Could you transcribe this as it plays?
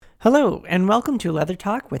Hello, and welcome to Leather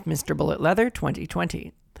Talk with Mr. Bullet Leather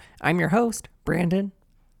 2020. I'm your host, Brandon.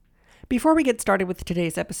 Before we get started with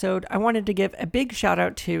today's episode, I wanted to give a big shout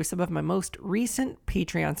out to some of my most recent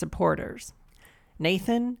Patreon supporters: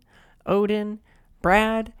 Nathan, Odin,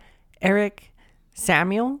 Brad, Eric,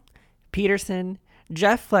 Samuel, Peterson,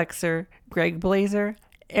 Jeff Flexer, Greg Blazer,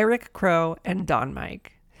 Eric Crow, and Don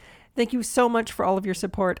Mike. Thank you so much for all of your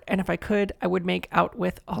support, and if I could, I would make out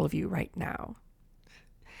with all of you right now.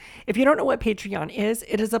 If you don't know what Patreon is,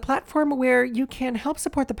 it is a platform where you can help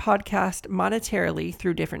support the podcast monetarily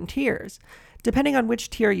through different tiers. Depending on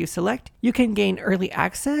which tier you select, you can gain early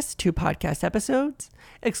access to podcast episodes,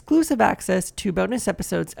 exclusive access to bonus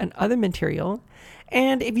episodes and other material,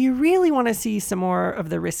 and if you really want to see some more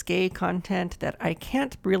of the risque content that I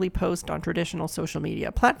can't really post on traditional social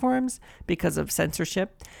media platforms because of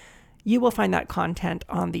censorship, you will find that content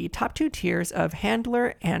on the top two tiers of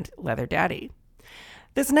Handler and Leather Daddy.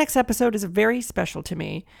 This next episode is very special to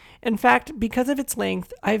me. In fact, because of its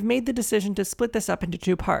length, I've made the decision to split this up into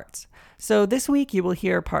two parts. So this week you will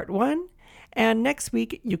hear part one, and next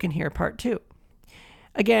week you can hear part two.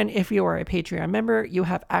 Again, if you are a Patreon member, you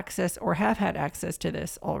have access or have had access to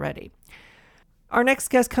this already. Our next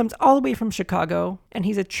guest comes all the way from Chicago, and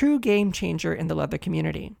he's a true game changer in the leather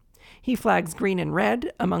community. He flags green and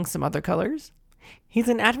red, among some other colors. He's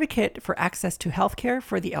an advocate for access to healthcare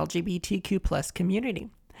for the LGBTQ+ community,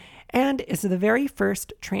 and is the very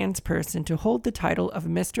first trans person to hold the title of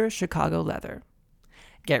Mr. Chicago Leather.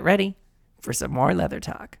 Get ready for some more leather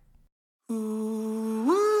talk.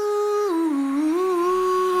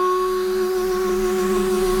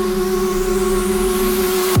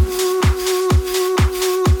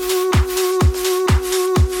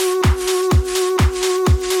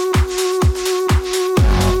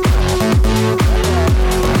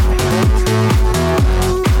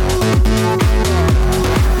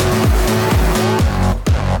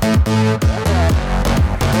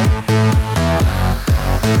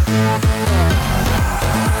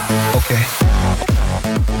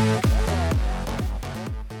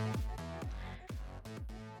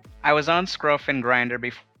 I was on Scruff and Grindr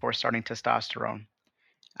before starting testosterone.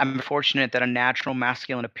 I'm fortunate that a natural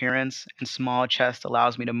masculine appearance and small chest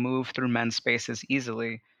allows me to move through men's spaces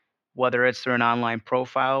easily, whether it's through an online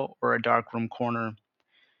profile or a darkroom corner.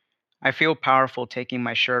 I feel powerful taking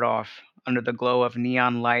my shirt off. Under the glow of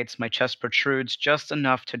neon lights, my chest protrudes just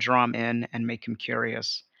enough to draw him in and make him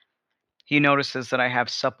curious. He notices that I have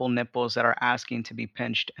supple nipples that are asking to be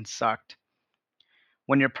pinched and sucked.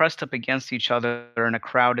 When you're pressed up against each other in a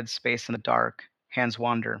crowded space in the dark, hands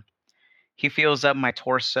wander. He feels up my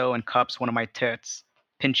torso and cups one of my tits,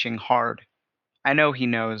 pinching hard. I know he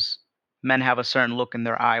knows. Men have a certain look in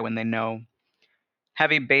their eye when they know.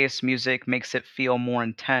 Heavy bass music makes it feel more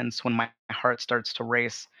intense when my heart starts to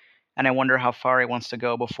race, and I wonder how far he wants to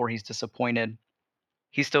go before he's disappointed.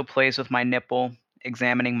 He still plays with my nipple,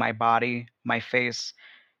 examining my body, my face,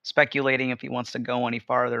 speculating if he wants to go any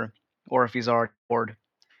farther, or if he's already bored.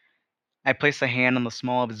 I place a hand on the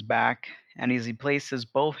small of his back, and as he places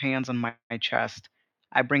both hands on my chest,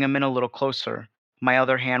 I bring him in a little closer, my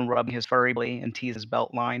other hand rubbing his furry belly and tease his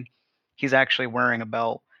belt line. He's actually wearing a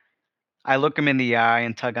belt. I look him in the eye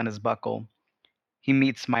and tug on his buckle. He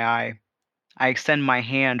meets my eye. I extend my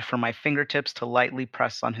hand from my fingertips to lightly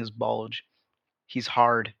press on his bulge. He's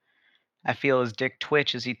hard. I feel his dick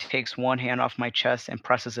twitch as he takes one hand off my chest and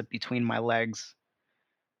presses it between my legs.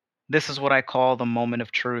 This is what I call the moment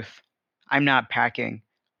of truth. I'm not packing.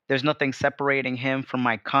 There's nothing separating him from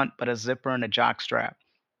my cunt but a zipper and a jockstrap.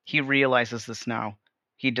 He realizes this now.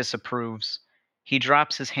 He disapproves. He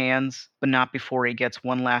drops his hands, but not before he gets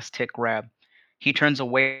one last tick grab. He turns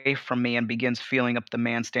away from me and begins feeling up the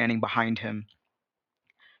man standing behind him.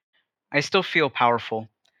 I still feel powerful.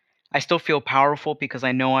 I still feel powerful because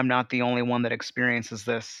I know I'm not the only one that experiences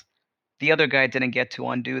this. The other guy didn't get to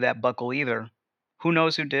undo that buckle either. Who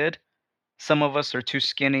knows who did? Some of us are too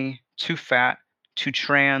skinny, too fat, too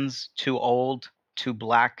trans, too old, too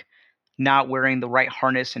black, not wearing the right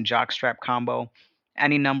harness and jockstrap combo.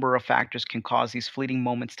 Any number of factors can cause these fleeting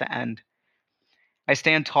moments to end. I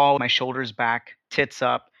stand tall with my shoulders back, tits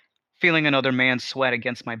up, feeling another man's sweat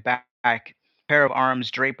against my back, a pair of arms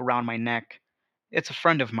drape around my neck. It's a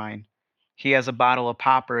friend of mine. He has a bottle of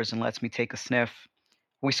poppers and lets me take a sniff.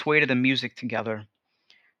 We sway to the music together.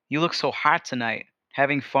 You look so hot tonight.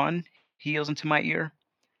 Having fun? He yells into my ear.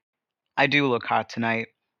 I do look hot tonight.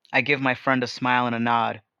 I give my friend a smile and a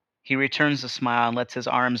nod. He returns the smile and lets his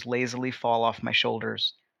arms lazily fall off my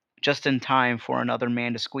shoulders, just in time for another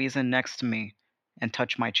man to squeeze in next to me and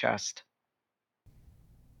touch my chest.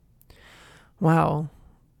 Wow.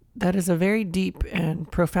 That is a very deep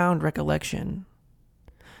and profound recollection.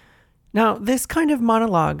 Now, this kind of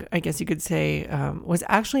monologue, I guess you could say, was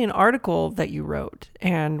actually an article that you wrote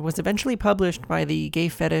and was eventually published by the gay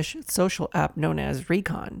fetish social app known as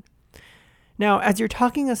Recon. Now, as you're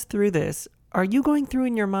talking us through this, are you going through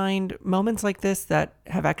in your mind moments like this that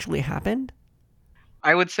have actually happened?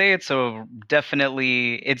 I would say it's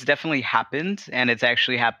definitely happened, and it's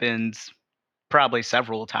actually happened probably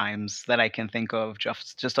several times that I can think of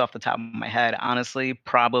just off the top of my head. Honestly,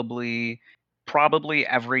 probably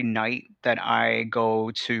every night that I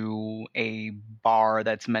go to a bar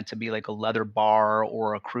that's meant to be like a leather bar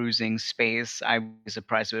or a cruising space, I'd be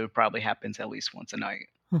surprised if it probably happens at least once a night.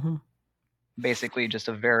 Mm-hmm. Basically, just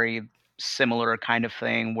a very similar kind of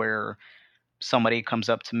thing where somebody comes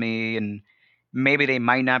up to me and maybe they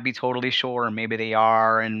might not be totally sure, or maybe they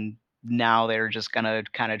are, and now they're just gonna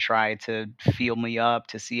kind of try to feel me up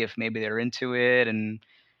to see if maybe they're into it. And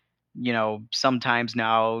sometimes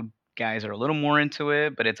now guys are a little more into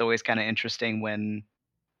it, but it's always kind of interesting when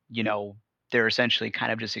you know they're essentially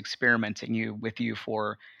kind of just experimenting with you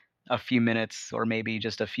for a few minutes or maybe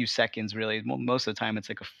just a few seconds. Really, most of the time it's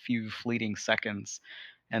like a few fleeting seconds,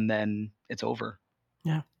 and then it's over.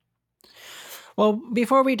 Yeah. Well,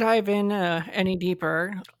 before we dive in any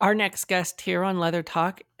deeper, our next guest here on Leather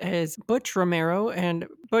Talk is Butch Romero. And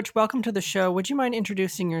Butch, welcome to the show. Would you mind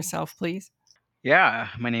introducing yourself, please? Yeah,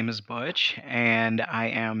 my name is Butch, and I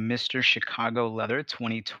am Mr. Chicago Leather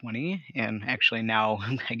 2020, and actually now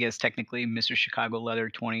I guess technically Mr. Chicago Leather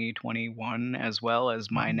 2021, as well as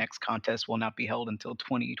my Mhm. next contest will not be held until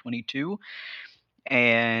 2022.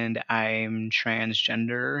 And I'm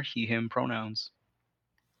transgender, he, him pronouns.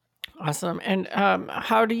 Awesome. And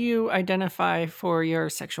how do you identify for your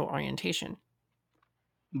sexual orientation?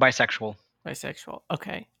 Bisexual. Bisexual.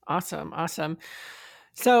 Okay. Awesome. Awesome.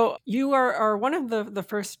 So you are one of the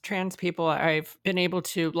first trans people I've been able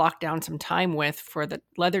to lock down some time with for the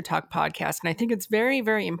Leather Talk podcast. And I think it's very,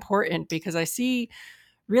 very important because I see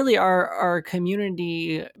really our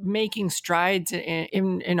community making strides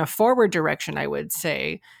in a forward direction, I would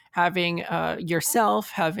say. Having yourself,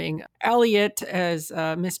 having Elliot as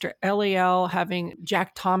Mr. Eliel, having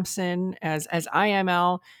Jack Thompson as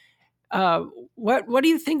IML. Uh, what do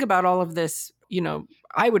you think about all of this?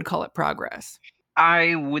 I would call it progress.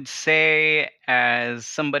 I would say, as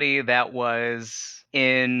somebody that was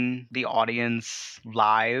in the audience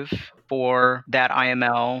live for that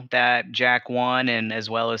IML that Jack won, and as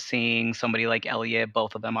well as seeing somebody like Elliot,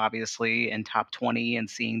 both of them obviously in top 20, and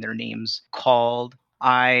seeing their names called,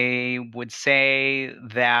 I would say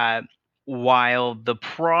that while the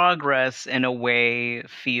progress in a way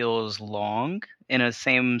feels long, in a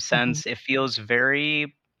same Mhm. sense, it feels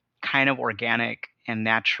very kind of organic and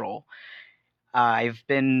natural. I've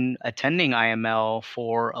been attending IML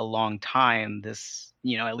for a long time.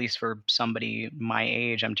 At least for somebody my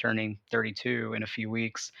age, I'm turning 32 in a few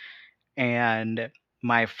weeks. And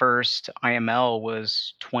my first IML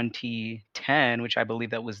was 2010, which I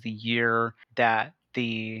believe that was the year that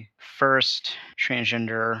the first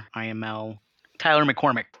transgender IML, Tyler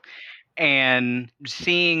McCormick, and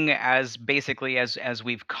seeing as basically as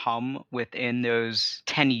we've come within those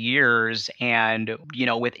 10 years, and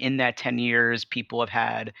within that 10 years people have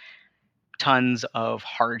had tons of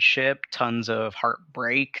hardship, tons of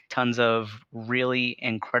heartbreak, tons of really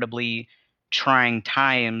incredibly trying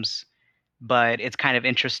times. But it's kind of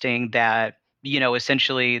interesting that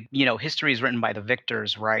essentially history is written by the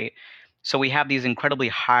victors, right? So we have these incredibly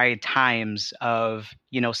high times of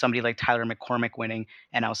somebody like Tyler McCormick winning,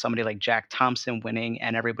 and now somebody like Jack Thompson winning,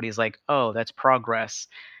 and everybody's like, oh, that's progress.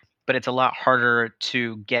 But it's a lot harder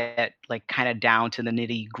to get like kind of down to the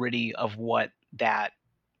nitty gritty of what that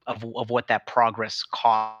progress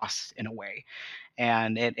costs in a way.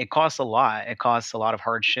 And it costs a lot. It costs a lot of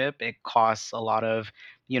hardship. It costs a lot of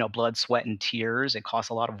blood, sweat, and tears. It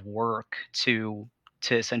costs a lot of work to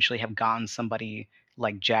essentially have gotten somebody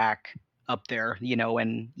like Jack up there.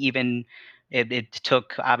 And even it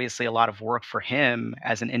took obviously a lot of work for him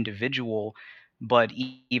as an individual, but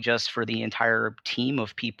just for the entire team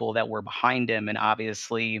of people that were behind him, and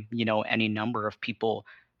obviously any number of people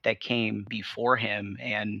that came before him.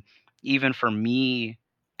 And even for me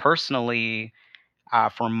personally,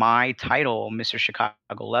 for my title, Mr. Chicago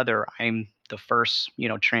Leather, I'm the first,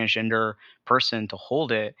 transgender person to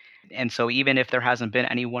hold it. And so even if there hasn't been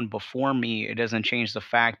anyone before me, it doesn't change the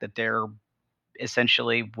fact that there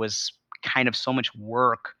essentially was kind of so much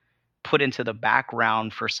work put into the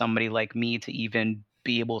background for somebody like me to even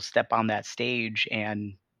be able to step on that stage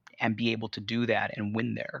and be able to do that and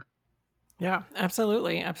win there. Yeah,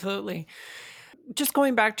 absolutely, absolutely. just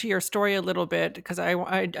going back to your story a little bit, because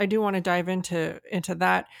I do want to dive into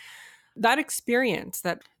that experience,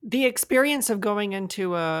 that the experience of going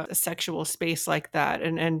into a sexual space like that,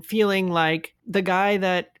 and feeling like the guy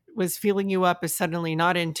that was feeling you up is suddenly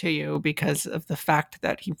not into you because of the fact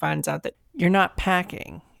that he finds out that you're not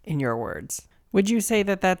packing, in your words. Would you say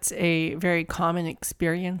that that's a very common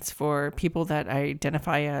experience for people that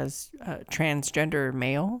identify as transgender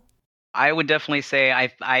male? I would definitely say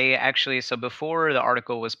I actually, so before the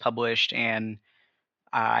article was published and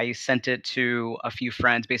I sent it to a few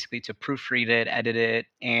friends basically to proofread it, edit it,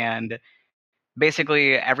 and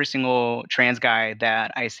basically every single trans guy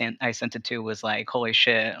that I sent it to was like, "Holy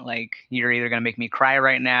shit, like you're either going to make me cry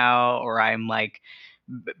right now or I'm like."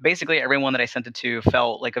 Basically everyone that I sent it to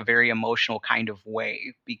felt like a very emotional kind of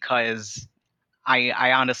way because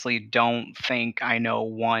I honestly don't think I know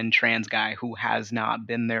one trans guy who has not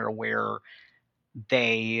been there where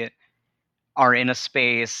they are in a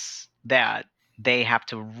space that they have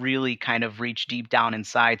to really kind of reach deep down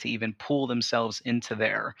inside to even pull themselves into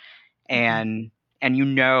there. Mhm. And you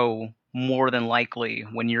know more than likely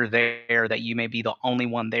when you're there that you may be the only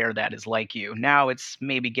one there that is like you. Now it's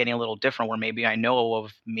maybe getting a little different where maybe I know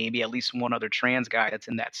of maybe at least one other trans guy that's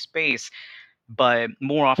in that space, but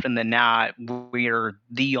more often than not, we're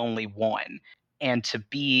the only one. And to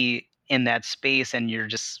be in that space and you're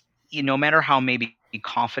just, no matter how maybe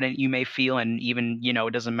confident you may feel, and even,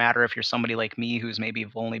 it doesn't matter if you're somebody like me who's maybe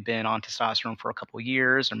only been on testosterone for a couple of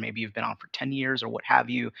years, or maybe you've been on for 10 years or what have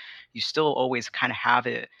you, you still always kind of have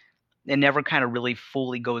it. It never kind of really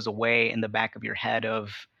fully goes away in the back of your head of,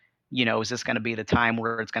 is this going to be the time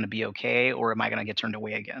where it's going to be okay, or am I going to get turned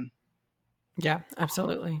away again? Yeah,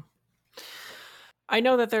 absolutely. I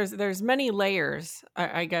know that there's many layers,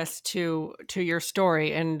 I guess, to your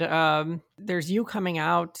story, and there's you coming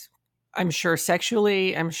out. I'm sure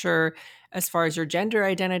sexually. I'm sure as far as your gender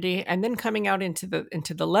identity, and then coming out into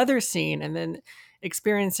the leather scene, and then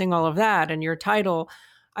experiencing all of that, and your title.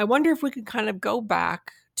 I wonder if we could kind of go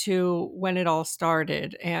back to when it all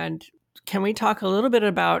started, and can we talk a little bit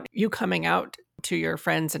about you coming out to your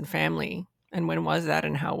friends and family, and when was that,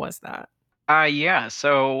 and how was that? Yeah.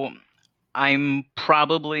 So I'm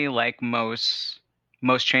probably like most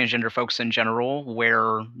transgender folks in general,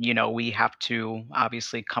 where we have to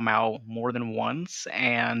obviously come out more than once.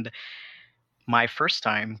 And my first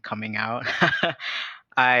time coming out,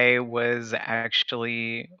 I was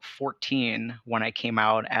actually 14 when I came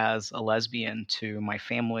out as a lesbian to my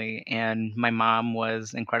family, and my mom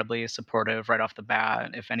was incredibly supportive right off the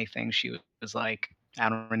bat. If anything, she was like, "I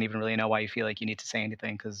don't even really know why you feel like you need to say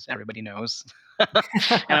anything because everybody knows."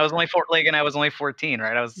 And I was only 14,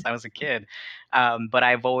 right? I was a kid, but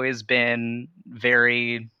I've always been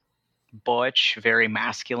very butch, very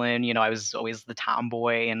masculine. I was always the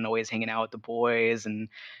tomboy and always hanging out with the boys and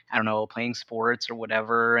I don't know, playing sports or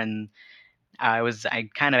whatever. And I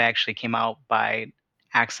kind of actually came out by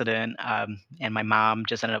accident, and my mom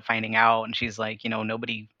just ended up finding out, and she's like,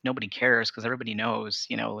 nobody cares because everybody knows,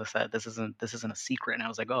 Lisa, this isn't a secret. And I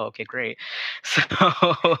was like, oh, okay, great. So,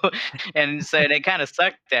 and so it kind of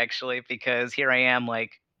sucked actually because here I am,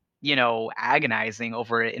 like, agonizing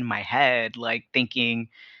over it in my head, like thinking,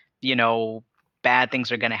 you know, bad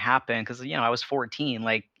things are going to happen because I was 14,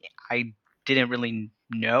 like I didn't really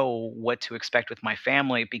know what to expect with my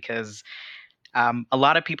family because a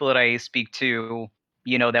lot of people that I speak to,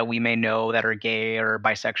 that we may know that are gay or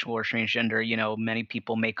bisexual or transgender, many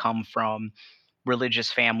people may come from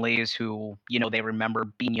religious families who, they remember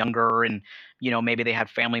being younger and, maybe they had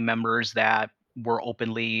family members that were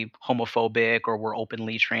openly homophobic or were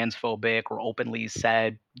openly transphobic or openly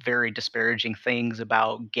said very disparaging things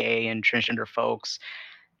about gay and transgender folks.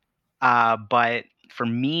 But for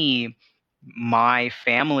me, my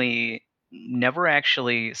family never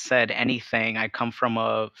actually said anything. I come from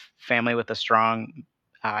a family with a strong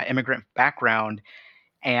immigrant background,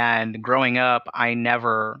 and growing up, I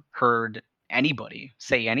never heard anybody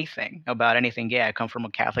say anything about anything gay. I come from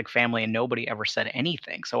a Catholic family and nobody ever said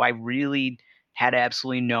anything. So I really had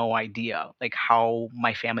absolutely no idea like how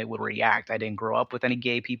my family would react. I didn't grow up with any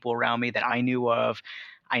gay people around me that I knew of.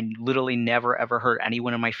 I literally never ever heard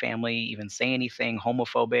anyone in my family even say anything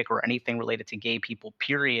homophobic or anything related to gay people,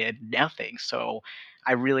 period. Nothing. So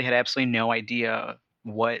I really had absolutely no idea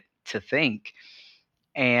what to think.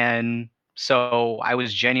 And so I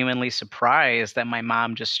was genuinely surprised that my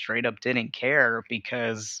mom just straight up didn't care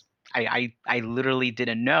because I literally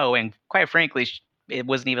didn't know. And quite frankly, it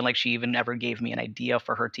wasn't even like she even ever gave me an idea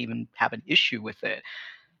for her to even have an issue with it.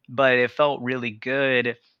 But it felt really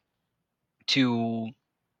good to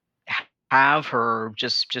have her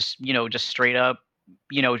just straight up,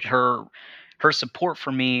 her her support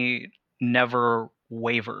for me never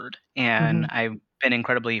wavered, and Hmm. I've been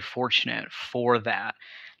incredibly fortunate for that.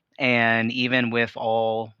 And even with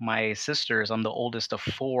all my sisters, I'm the oldest of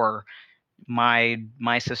four. My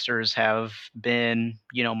sisters have been,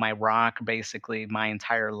 my rock basically my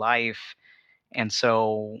entire life. And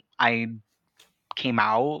so I came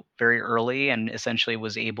out very early and essentially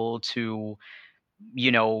was able to,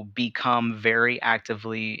 become very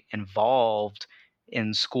actively involved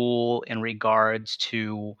in school in regards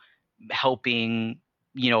to helping,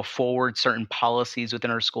 forward certain policies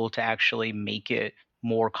within our school to actually make it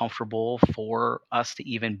more comfortable for us to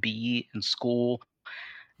even be in school.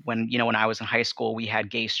 When I was in high school, we had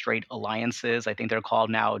gay straight alliances. I think they're called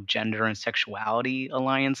now gender and sexuality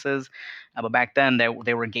alliances. But back then they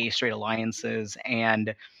were gay straight alliances.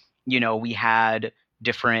 And we had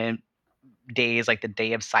different days, like the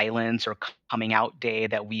day of silence or coming out day,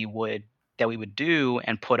 that we would do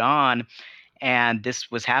and put on. And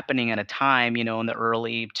this was happening at a time, in the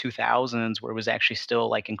early 2000s, where it was actually still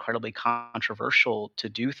like incredibly controversial to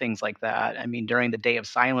do things like that. I mean, during the day of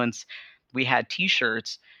silence, we had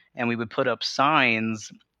t-shirts and we would put up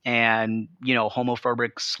signs, and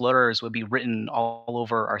homophobic slurs would be written all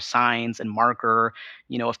over our signs and marker.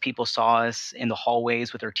 If people saw us in the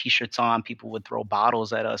hallways with our t-shirts on, people would throw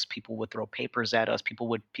bottles at us, people would throw papers at us, people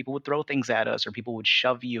would throw things at us, or people would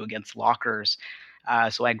shove you against lockers.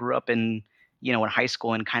 So I grew up in high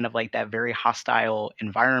school in kind of like that very hostile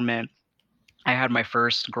environment. I had my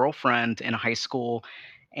first girlfriend in high school,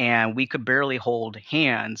 and we could barely hold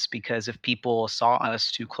hands because if people saw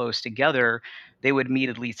us too close together, they would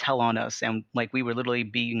immediately tell on us. And like we were literally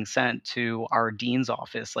being sent to our dean's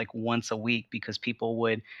office like once a week because people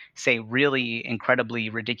would say really incredibly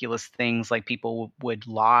ridiculous things. Like people would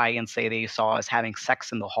lie and say they saw us having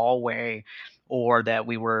sex in the hallway, or that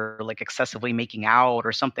we were like excessively making out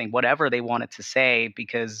or something, whatever they wanted to say,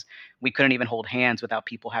 because we couldn't even hold hands without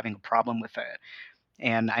people having a problem with it.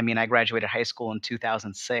 And I mean, I graduated high school in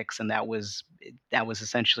 2006, and that was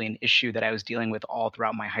essentially an issue that I was dealing with all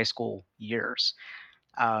throughout my high school years.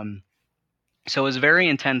 Um, so it was a very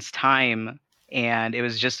intense time, and it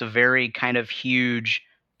was just a very kind of huge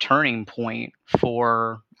turning point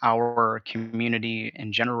for our community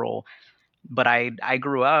in general. But I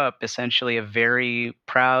grew up essentially a very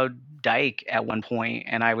proud dyke at one point,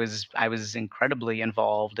 and I was incredibly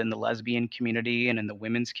involved in the lesbian community and in the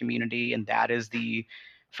women's community, and that is the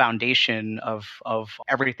foundation of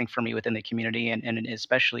everything for me within the community, and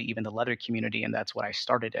especially even the leather community, and that's what I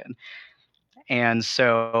started in. And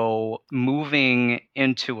so moving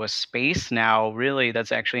into a space now, really,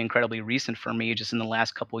 that's actually incredibly recent for me, just in the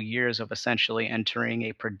last couple of years, of essentially entering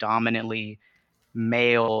a predominantly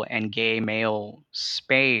male and gay male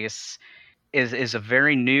space, is a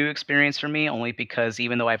very new experience for me, only because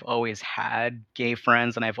even though I've always had gay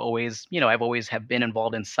friends, and I've always have been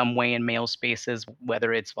involved in some way in male spaces,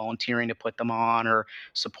 whether it's volunteering to put them on or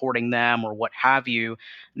supporting them or what have you,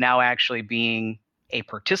 now actually being a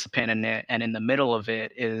participant in it and in the middle of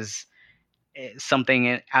it is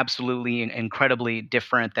something absolutely incredibly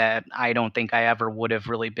different that I don't think I ever would have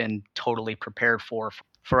really been totally prepared for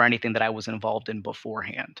anything that I was involved in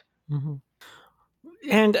beforehand. Hmm.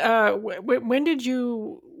 And when did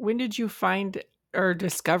you find or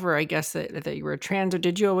discover, I guess, that you were trans, or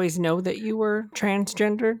did you always know that you were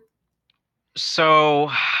transgender? So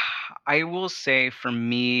I will say for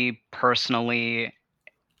me personally,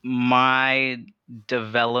 my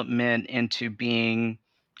development into being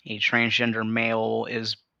a transgender male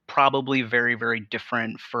is probably very, very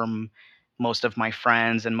different from most of my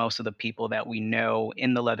friends and most of the people that we know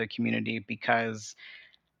in the leather community, because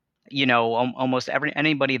almost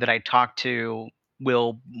anybody that I talk to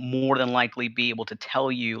will more than likely be able to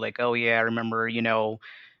tell you like, oh yeah, I remember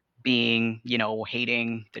being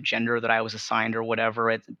hating the gender that I was assigned or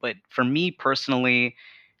whatever. But for me personally,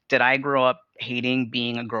 did I grow up hating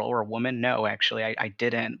being a girl or a woman? No, actually, I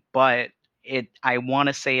didn't. But I want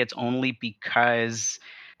to say it's only because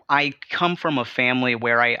I come from a family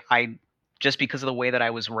where I just because of the way that I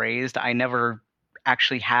was raised, I never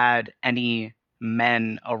actually had any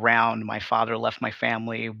men around. My father left my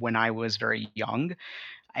family when I was very young,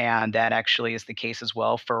 and that actually is the case as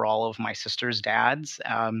well for all of my sister's dads.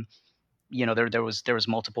 There was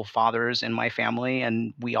multiple fathers in my family,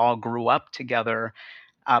 and we all grew up together,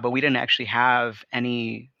 but we didn't actually have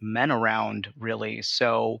any men around really.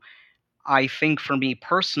 So I think for me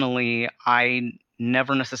personally, I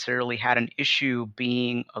never necessarily had an issue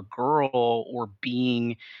being a girl or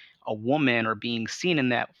being a woman or being seen in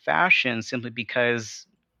that fashion, simply because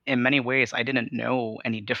in many ways, I didn't know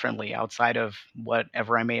any differently outside of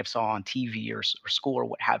whatever I may have saw on TV or school or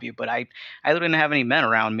what have you. But I didn't have any men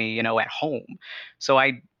around me, at home, so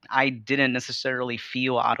I didn't necessarily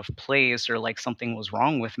feel out of place or like something was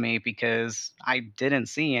wrong with me because I didn't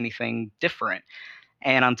see anything different.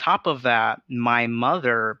 And on top of that, my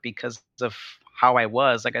mother, because of how I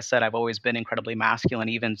was, like I said, I've always been incredibly masculine,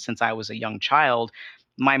 even since I was a young child.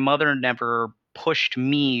 My mother never pushed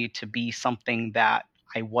me to be something that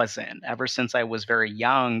I wasn't. Ever since I was very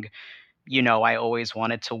young, I always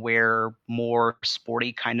wanted to wear more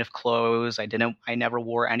sporty kind of clothes. I never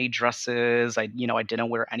wore any dresses. I didn't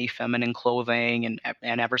wear any feminine clothing. And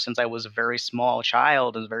ever since I was a very small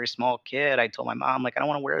child, a very small kid, I told my mom, like, I don't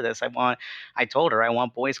want to wear this. I told her I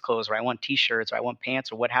want boys' clothes, or I want t-shirts, or I want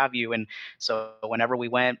pants, or what have you. And so whenever we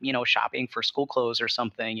went, shopping for school clothes or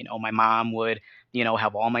something, my mom would,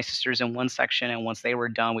 have all my sisters in one section. And once they were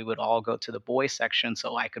done, we would all go to the boys section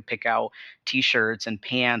so I could pick out t-shirts and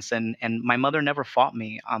pants, and my mother never fought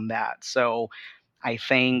me on that. So I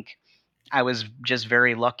think I was just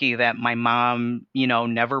very lucky that my mom,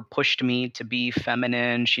 never pushed me to be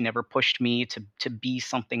feminine. She never pushed me to be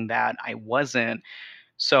something that I wasn't.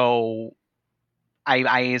 So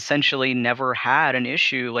I essentially never had an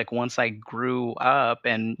issue. Like, once I grew up,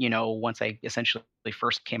 and once I essentially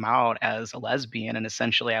first came out as a lesbian, and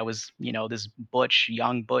essentially I was, this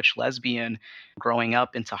young butch lesbian growing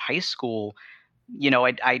up into high school.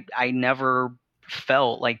 I never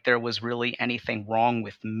felt like there was really anything wrong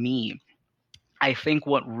with me. I think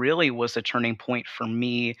what really was a turning point for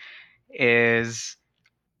me is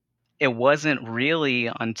it wasn't really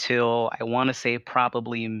until, I want to say,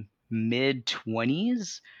 probably mid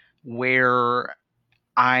 20s, where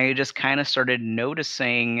I just kind of started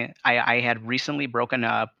noticing I had recently broken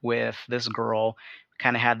up with this girl,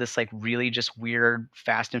 kind of had this like really just weird,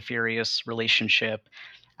 fast and furious relationship.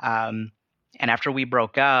 Um, and after we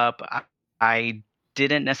broke up, I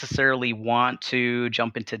didn't necessarily want to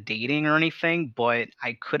jump into dating or anything, but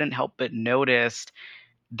I couldn't help but notice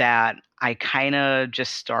that I kind of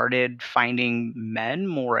just started finding men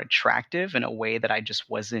more attractive in a way that I just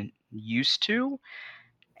wasn't used to.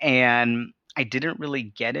 And I didn't really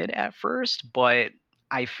get it at first, but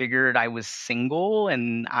I figured I was single,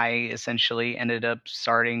 and I essentially ended up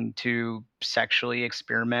starting to sexually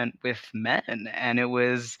experiment with men. And it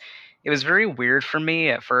was very weird for me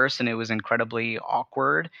at first, and it was incredibly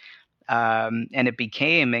awkward. And it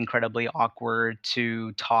became incredibly awkward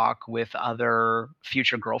to talk with other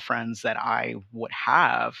future girlfriends that I would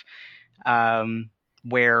have, um,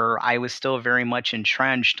 where I was still very much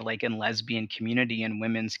entrenched, like in lesbian community and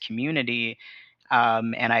women's community.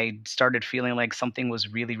 And I started feeling like something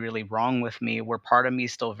was really, really wrong with me, where part of me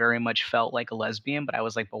still very much felt like a lesbian, but I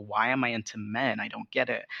was like, but why am I into men? I don't get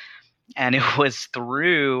it. And it was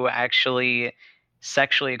through actually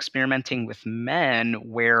sexually experimenting with men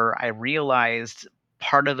where I realized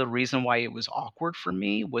part of the reason why it was awkward for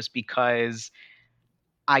me was because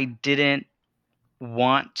I didn't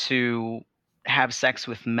want to have sex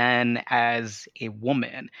with men as a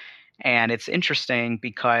woman. And it's interesting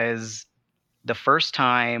because the first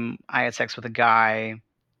time I had sex with a guy,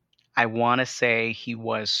 I want to say he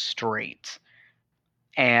was straight.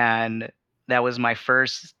 And that was my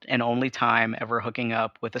first and only time ever hooking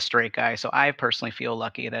up with a straight guy. So I personally feel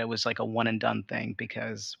lucky that it was like a one and done thing,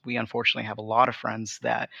 because we unfortunately have a lot of friends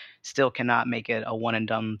that still cannot make it a one and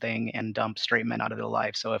done thing and dump straight men out of their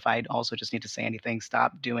life. So if I also just need to say anything,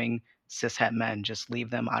 stop doing cishet men. Just leave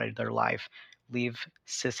them out of their life. Leave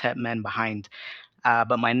cishet men behind.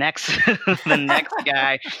 But my next, the next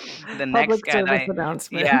guy, the next Public guy that service I,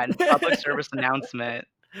 announcement. yeah, public service announcement: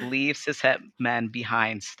 leave cishet men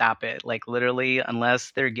behind. Stop it. Like, literally,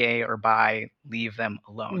 unless they're gay or bi, leave them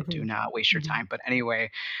alone. Do Mhm, not waste your mhm. time. But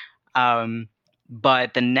anyway, um,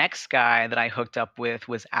 but the next guy that I hooked up with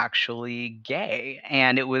was actually gay,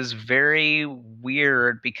 and it was very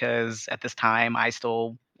weird because at this time I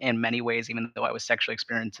still, in many ways, even though I was sexually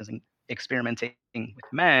experimenting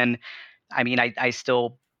with men, I mean, I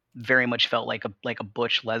still very much felt like a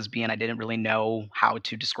butch lesbian. I didn't really know how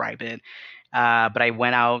to describe it. But I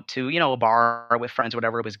went out to, a bar with friends or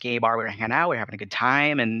whatever. It was a gay bar. We were hanging out. We were having a good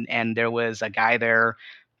time. And there was a guy there.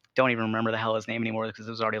 Don't even remember the hell his name anymore because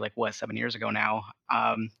it was already like, what, 7 years ago now.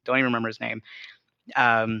 Don't even remember his name.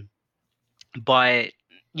 Um, but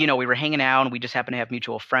we were hanging out, and we just happened to have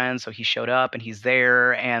mutual friends. So he showed up, and he's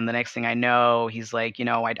there. And the next thing I know, he's like,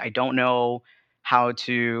 I don't know how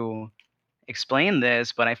to explain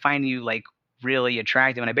this, but I find you like really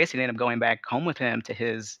attractive. And I basically ended up going back home with him to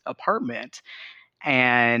his apartment.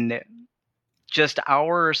 And just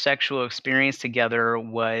our sexual experience together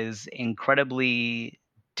was incredibly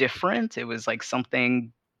different. It was like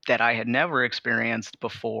something that I had never experienced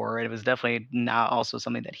before. It was definitely not also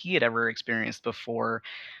something that he had ever experienced before.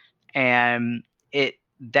 And it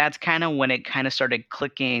that's kind of when it kind of started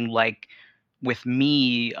clicking, like, with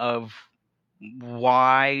me, of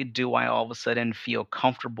why do I all of a sudden feel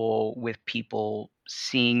comfortable with people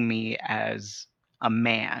seeing me as a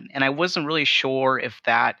man? And I wasn't really sure if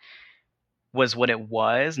that was what it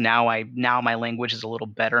was. Now my language is a little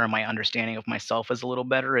better and my understanding of myself is a little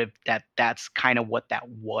better, if that's kind of what that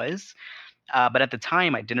was. But at the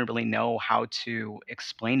time, I didn't really know how to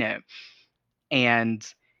explain it. And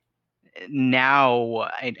now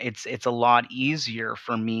it's a lot easier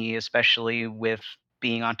for me, especially with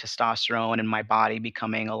being on testosterone and my body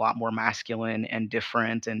becoming a lot more masculine and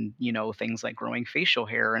different, and things like growing facial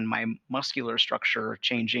hair and my muscular structure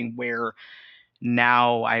changing, where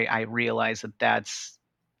now I realize that that's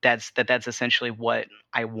essentially what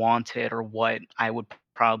I wanted, or what I would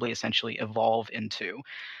probably essentially evolve into.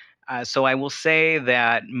 So I will say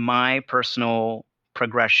that my personal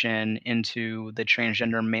progression into the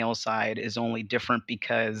transgender male side is only different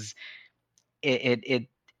because it it it,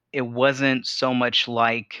 it wasn't so much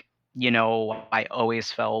like, I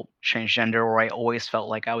always felt transgender, or I always felt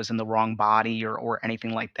like I was in the wrong body, or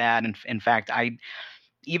anything like that. And in fact, I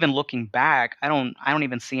even looking back, I don't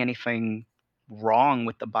even see anything wrong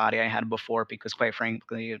with the body I had before, because quite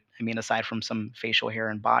frankly, I mean, aside from some facial hair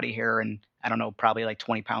and body hair, and I don't know, probably like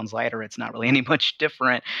 20 pounds lighter, it's not really any much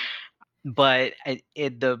different. But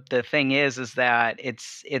the thing is that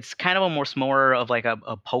it's kind of almost more of like a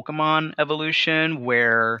Pokemon evolution,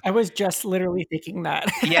 where, I was just literally thinking that.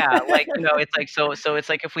 yeah, like, it's like, so it's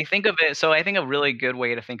like, if we think of it, so I think a really good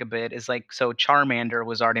way to think of it is like, so Charmander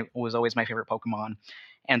was always my favorite Pokemon.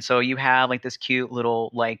 And so you have like this cute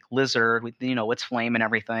little like lizard with, its flame and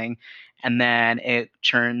everything, and then it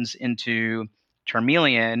turns into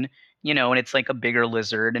Charmeleon, and it's like a bigger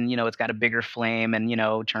lizard, and it's got a bigger flame, and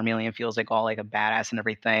Charmeleon feels like all like a badass and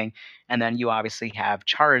everything. And then you obviously have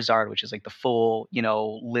Charizard, which is like the full,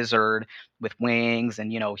 lizard with wings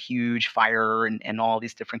and huge fire, and all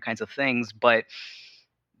these different kinds of things. But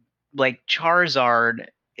like, Charizard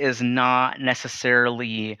is not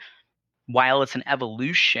necessarily, while it's an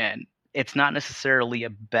evolution, it's not necessarily a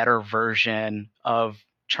better version of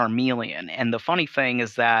Charmeleon. And the funny thing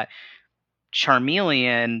is that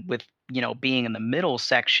Charmeleon, with being in the middle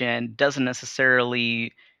section, doesn't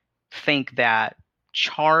necessarily think that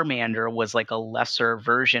Charmander was like a lesser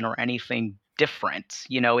version or anything different.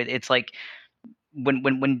 It's like,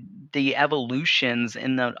 when the evolutions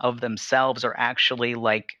in the of themselves are actually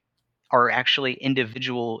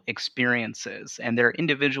individual experiences, and they're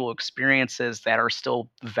individual experiences that are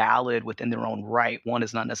still valid within their own right. One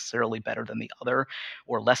is not necessarily better than the other,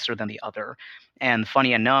 or lesser than the other. And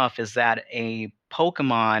funny enough is that a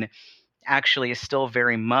Pokemon actually is still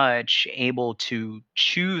very much able to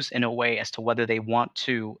choose in a way as to whether they want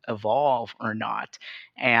to evolve or not.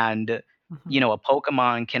 And Mhm. a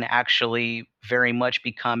Pokemon can actually very much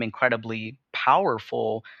become incredibly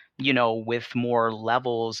powerful, with more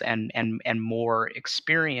levels and more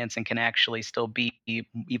experience, and can actually still be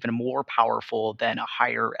even more powerful than a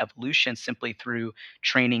higher evolution, simply through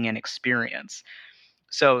training and experience.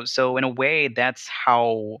 So in a way, that's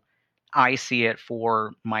how I see it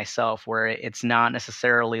for myself, where it's not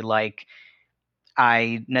necessarily like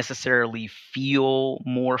I necessarily feel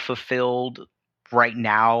more fulfilled right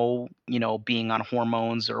now, being on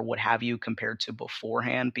hormones or what have you, compared to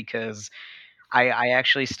beforehand, because I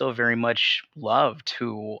actually still very much loved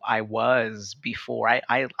who I was before.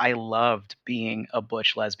 I loved being a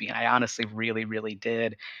butch lesbian. I honestly really, really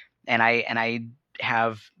did. And I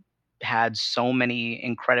have had so many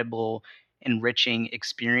incredible, enriching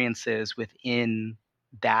experiences within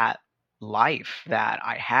that life that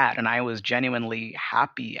I had. And I was genuinely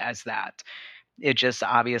happy as that. It just,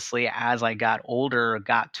 obviously, as I got older,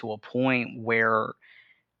 got to a point where,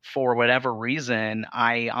 for whatever reason,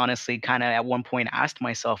 I honestly kind of at one point asked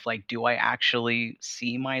myself, like, do I actually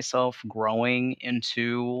see myself growing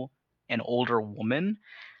into an older woman?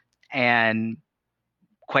 And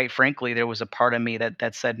quite frankly, there was a part of me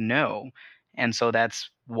that said no. And so that's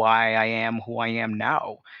why I am who I am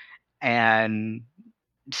now. And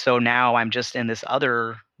so now I'm just in this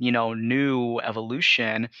other, new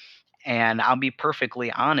evolution. And I'll be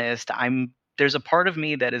perfectly honest, there's a part of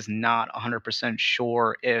me that is not 100%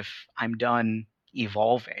 sure if I'm done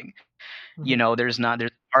evolving. Mhm. There's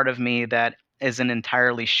part of me that isn't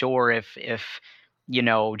entirely sure if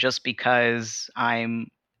just because I'm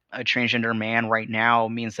a transgender man right now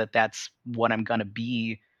means that that's what I'm going to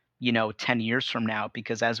be 10 years from now.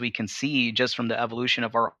 Because as we can see, just from the evolution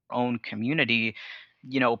of our own community,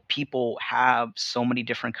 people have so many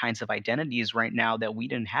different kinds of identities right now that we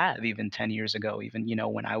didn't have even 10 years ago. Even,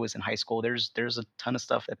 when I was in high school, there's a ton of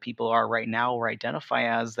stuff that people are right now or identify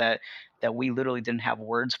as that we literally didn't have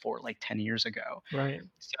words for like 10 years ago. Right.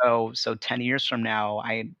 So 10 years from now,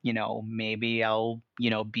 maybe I'll,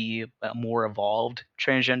 be a more evolved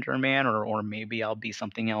transgender man, or maybe I'll be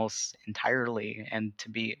something else entirely. And to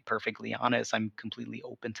be perfectly honest, I'm completely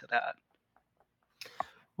open to that.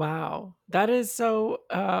 Wow, that is so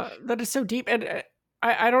deep, and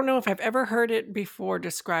I don't know if I've ever heard it before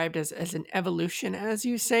described as an evolution, as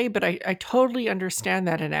you say, but I totally understand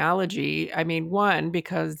that analogy. I mean, one,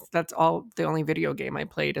 because that's all the only video game I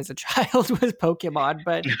played as a child was Pokemon,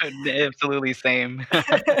 but Absolutely same.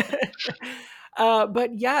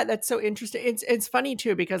 but yeah, that's so interesting. It's funny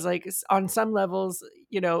too because like on some levels,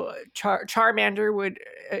 Charmander would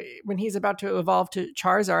when he's about to evolve to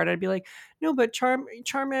Charizard, I'd be like, no, but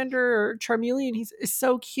Charmander or Charmeleon, is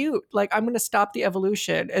so cute. Like I'm gonna stop the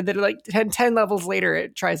evolution, and then like 10 levels later,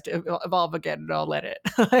 it tries to evolve again, and I'll let it.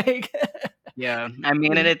 Like, Yeah, I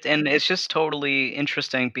mean, and it's just totally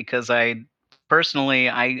interesting because I personally,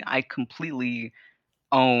 I completely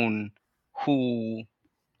own who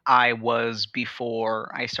I was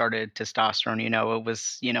before I started testosterone.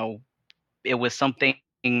 It was something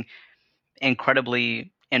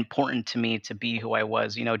incredibly important to me to be who I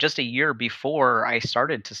was. Just a year before I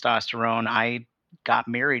started testosterone, I got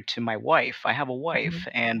married to my wife. I have a wife,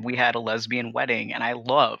 Mhm. and we had a lesbian wedding, and I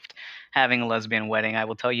loved having a lesbian wedding. I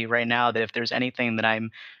will tell you right now that if there's anything that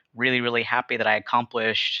I'm really, really happy that I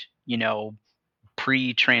accomplished,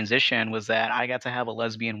 pre-transition, was that I got to have a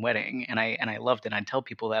lesbian wedding, and I loved it. I tell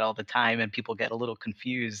people that all the time, and people get a little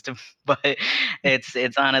confused, but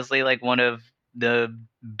it's honestly like one of the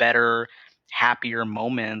better, happier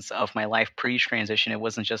moments of my life pre-transition. It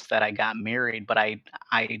wasn't just that I got married, but I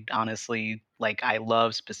honestly, like, I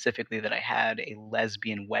love specifically that I had a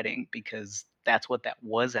lesbian wedding because that's what that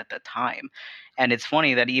was at the time. And it's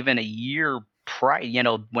funny that even a year prior,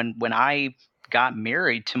 when I got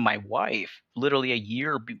married to my wife, literally a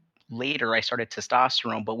year later, I started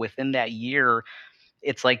testosterone. But within that year,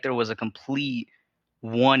 it's like there was a complete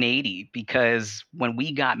 180 because when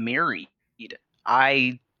we got married,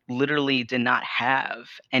 I literally did not have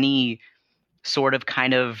any sort of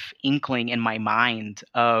kind of inkling in my mind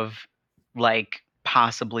of like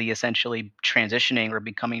possibly essentially transitioning or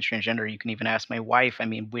becoming transgender. You can even ask my wife. I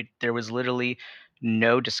mean, there was literally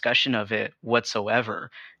no discussion of it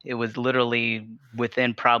whatsoever. It was literally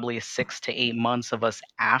within probably 6 to 8 months of us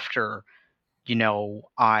after we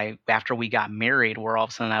got married, where all of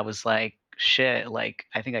a sudden I was like, shit, like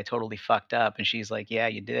I think I totally fucked up. And she's like, yeah,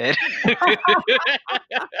 you did.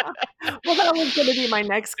 Well, that was gonna be my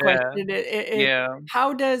next Yeah. question. Yeah.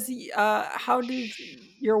 How does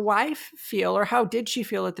your wife feel, or how did she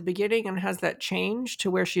feel at the beginning, and has that changed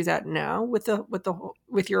to where she's at now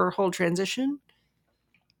with your whole transition?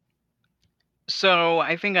 So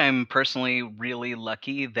I think I'm personally really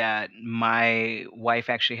lucky that my wife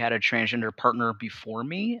actually had a transgender partner before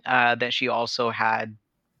me, that she also had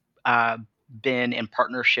uh, been in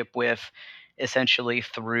partnership with essentially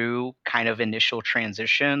through kind of initial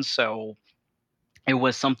transition. So it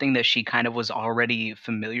was something that she kind of was already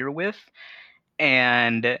familiar with.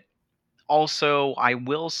 And also, I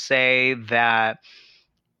will say that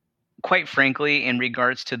quite frankly, in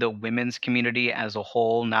regards to the women's community as a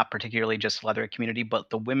whole, not particularly just leather community, but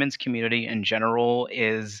the women's community in general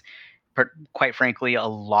is quite frankly a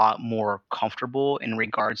lot more comfortable in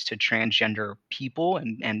regards to transgender people,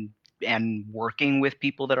 and working with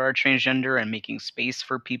people that are transgender and making space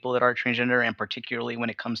for people that are transgender, and particularly when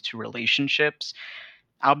it comes to relationships.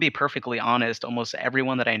 I'll be perfectly honest, almost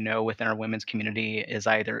everyone that I know within our women's community is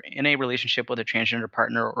either in a relationship with a transgender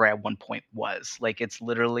partner or at one point was. Like, it's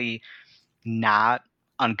literally not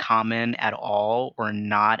uncommon at all, or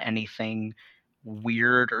not anything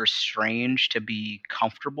weird or strange to be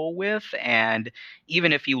comfortable with. And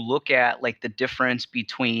even if you look at like the difference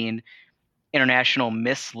between International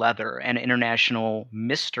Miss Leather and International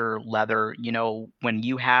Mr. Leather, when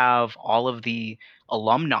you have all of the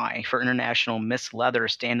alumni for International Miss Leather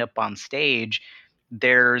stand up on stage,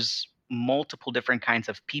 there's multiple different kinds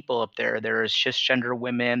of people up there. There is cisgender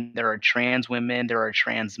women, there are trans women, there are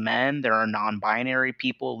trans men, there are non-binary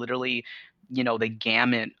people. Literally, the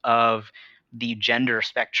gamut of the gender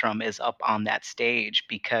spectrum is up on that stage,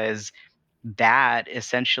 because that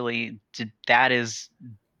is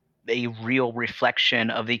a real reflection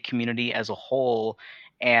of the community as a whole.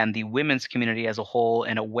 And the women's community as a whole,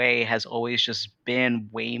 in a way, has always just been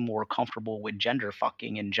way more comfortable with gender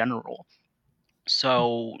fucking in general.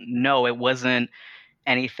 So no, it wasn't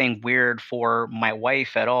anything weird for my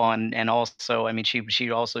wife at all. And also, I mean, she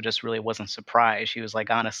also just really wasn't surprised. She was like,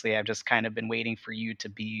 honestly, I've just kind of been waiting for you to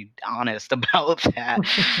be honest about that.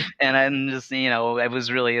 And I'm just, it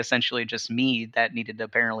was really essentially just me that needed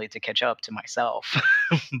apparently to catch up to myself.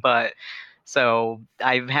 But so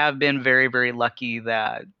I have been very, very lucky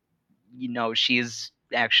that, she's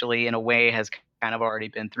actually in a way has kind of already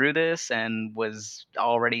been through this and was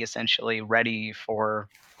already essentially ready for,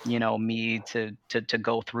 me to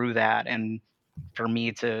go through that, and for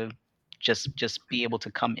me to just be able to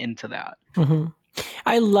come into that. hmm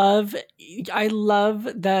I love I love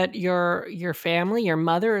that your family, your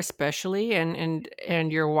mother especially,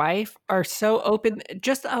 and your wife are so open,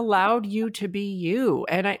 just allowed you to be you.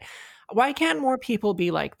 And why can't more people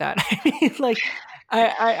be like that? I mean, like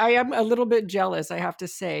I am a little bit jealous, I have to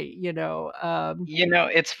say,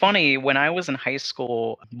 It's funny, when I was in high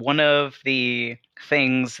school, one of the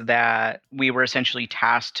things that we were essentially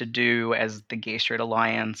tasked to do as the Gay Straight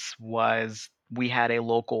Alliance was we had a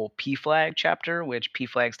local PFLAG chapter, which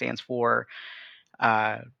PFLAG stands for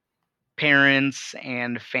uh, Parents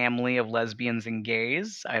and Family of Lesbians and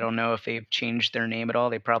Gays. I don't know if they've changed their name at all.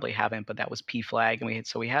 They probably haven't, but that was PFLAG. And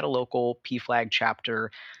we had a local PFLAG chapter,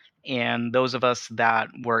 and those of us that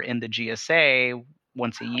were in the GSA,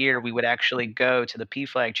 once a year, we would actually go to the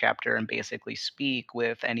PFLAG chapter and basically speak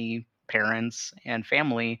with any parents and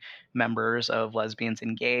family members of lesbians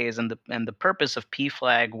and gays. And the purpose of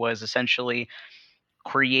PFLAG was essentially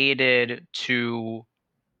created to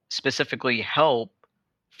specifically help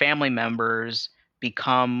family members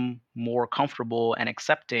become more comfortable and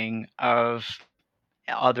accepting of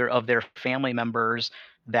other of their family members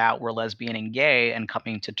that were lesbian and gay, and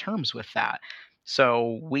coming to terms with that.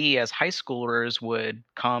 So we as high schoolers would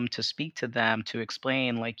come to speak to them to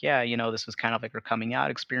explain, like, yeah, this is kind of like our coming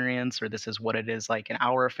out experience, or this is what it is like in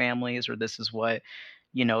our families, or this is what,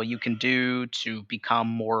 you can do to become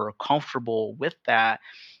more comfortable with that.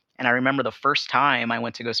 And I remember the first time I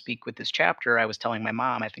went to go speak with this chapter, I was telling my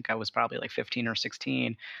mom, I think I was probably like 15 or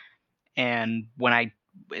 16. And when I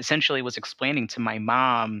essentially was explaining to my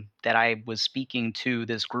mom that I was speaking to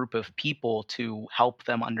this group of people to help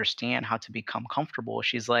them understand how to become comfortable,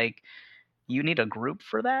 she's like, "You need a group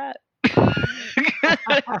for that?"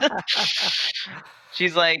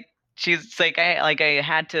 she's like I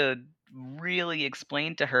had to really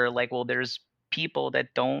explain to her, like, well, there's people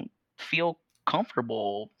that don't feel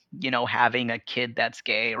comfortable, having a kid that's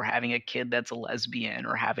gay, or having a kid that's a lesbian,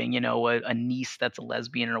 or having, a niece that's a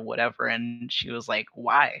lesbian or whatever. And she was like,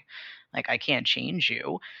 why? Like, I can't change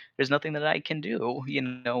you. There's nothing that I can do.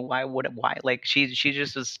 Why? Like, she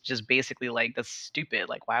just was just basically like, that's stupid.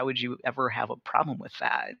 Like, why would you ever have a problem with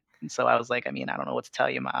that? And so I was like, I mean, I don't know what to tell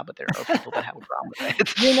you, Ma, but there are people that have a problem with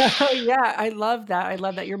it. Yeah, I love that. I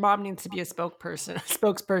love that. Your mom needs to be a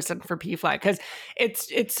spokesperson for PFLAG, because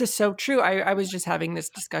it's just so true. I was just having this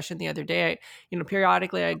discussion the other day.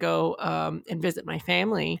 Periodically I go and visit my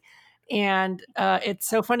family, and it's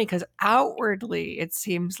so funny because outwardly it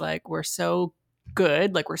seems like we're so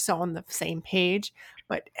good, like we're so on the same page.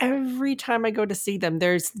 But every time I go to see them,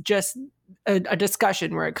 there's just a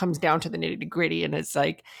discussion where it comes down to the nitty gritty, and it's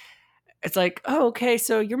like, oh, okay,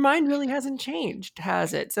 so your mind really hasn't changed,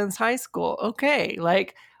 has it, since high school? Okay,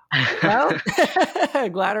 like, well,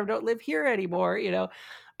 glad I don't live here anymore.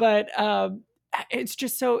 But it's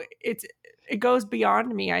just so it goes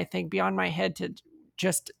beyond me. I think beyond my head to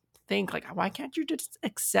just think like, why can't you just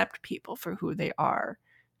accept people for who they are?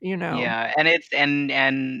 You know. Yeah, and it's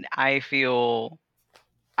and I feel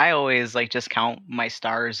I always like just count my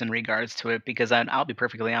stars in regards to it, because I'll be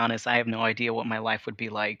perfectly honest, I have no idea what my life would be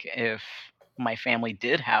like if my family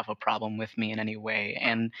did have a problem with me in any way.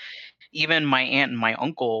 And even my aunt and my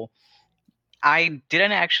uncle, I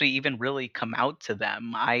didn't actually even really come out to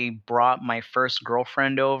them. I brought my first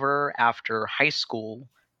girlfriend over after high school.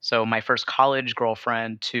 So my first college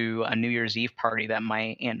girlfriend, to a New Year's Eve party that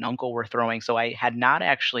my aunt and uncle were throwing. So I had not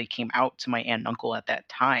actually came out to my aunt and uncle at that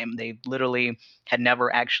time. They literally had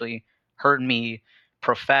never actually heard me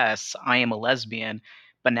profess I am a lesbian.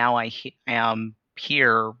 But now I am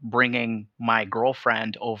here bringing my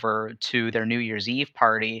girlfriend over to their New Year's Eve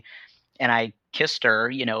party, and I kissed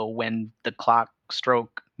her, when the clock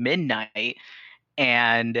struck midnight.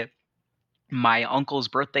 And my uncle's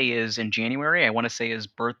birthday is in January. I want to say his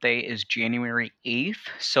birthday is January 8th.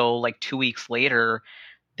 So, like 2 weeks later,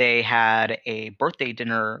 they had a birthday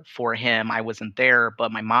dinner for him. I wasn't there,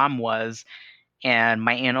 but my mom was. And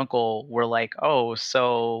my aunt and uncle were like, "Oh,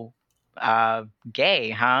 so gay,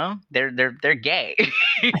 huh? They're gay."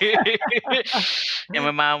 And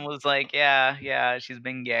my mom was like, "Yeah, she's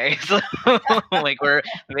been gay." So, like, we're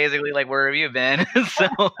basically like, "Where have you been?" So,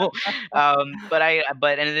 but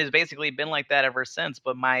and it has basically been like that ever since.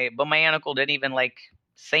 But my aunt and uncle didn't even like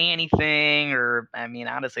say anything, or I mean,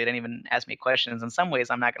 honestly, they didn't even ask me questions. In some ways,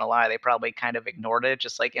 I'm not gonna lie, they probably kind of ignored it,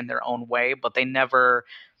 just like in their own way. But they never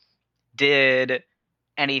did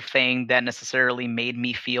anything that necessarily made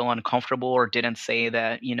me feel uncomfortable, or didn't say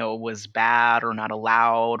that was bad or not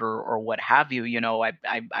allowed, or what have you.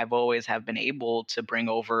 I've always have been able to bring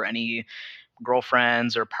over any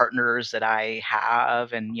girlfriends or partners that I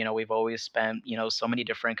have, and we've always spent so many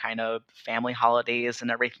different kind of family holidays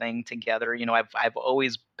and everything together. I've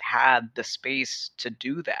always had the space to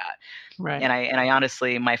do that. Right. And I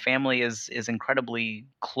honestly, my family is incredibly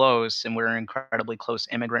close, and we're an incredibly close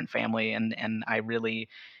immigrant family, and I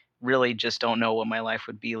really just don't know what my life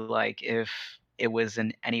would be like if it was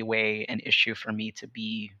in any way an issue for me to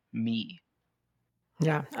be me.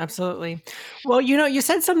 Yeah, absolutely. Well, you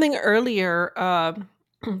said something earlier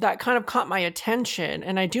that kind of caught my attention,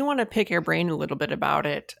 and I do want to pick your brain a little bit about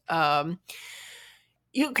it.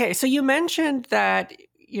 Okay, so you mentioned that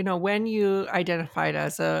when you identified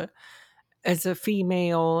as a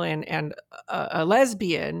female and a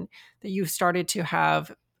lesbian, that you started to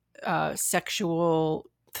have sexual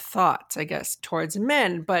thoughts, I guess, towards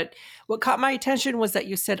men. But what caught my attention was that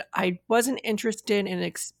you said, I wasn't interested in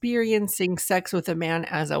experiencing sex with a man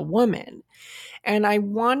as a woman. And I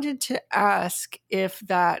wanted to ask if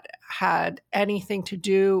that had anything to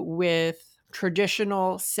do with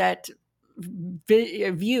traditional set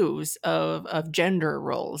views of gender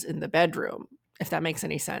roles in the bedroom, if that makes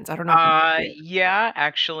any sense. I don't know if you did. Yeah,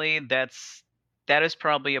 actually, that is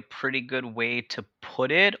probably a pretty good way to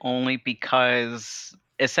put it, only because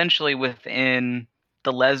essentially within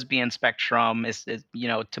the lesbian spectrum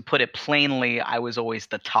to put it plainly, I was always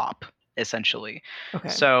the top, essentially. Okay.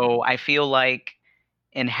 So I feel like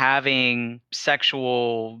in having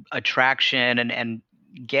sexual attraction and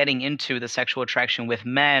getting into the sexual attraction with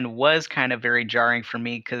men was kind of very jarring for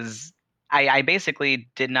me, because I basically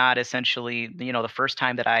did not essentially, the first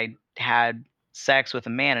time that I had sex with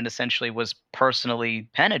a man and essentially was personally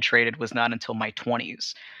penetrated was not until my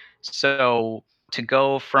 20s. So to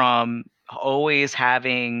go from always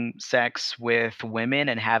having sex with women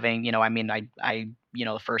and having, I mean,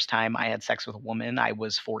 the first time I had sex with a woman, I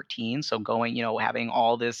was 14. So going, having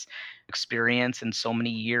all this experience and so many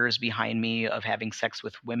years behind me of having sex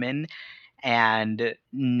with women, and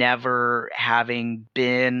never having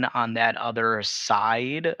been on that other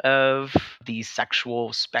side of the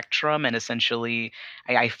sexual spectrum. And essentially,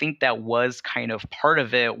 I think that was kind of part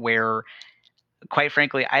of it, where quite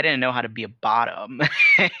frankly, I didn't know how to be a bottom.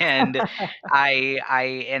 and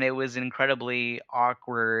and it was an incredibly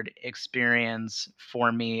awkward experience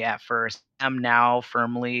for me at first. I'm now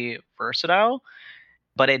firmly versatile,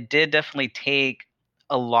 but it did definitely take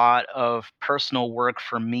a lot of personal work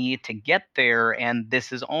for me to get there. And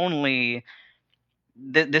this is also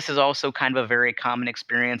kind of a very common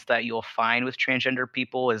experience that you'll find with transgender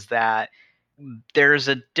people, is that there's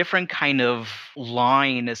a different kind of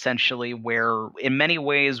line, essentially, where in many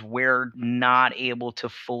ways we're not able to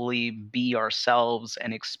fully be ourselves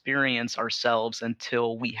and experience ourselves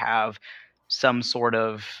until we have some sort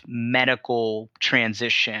of medical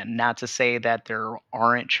transition. Not to say that there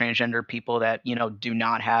aren't transgender people that do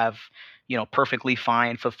not have perfectly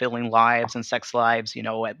fine fulfilling lives and sex lives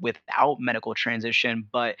without medical transition,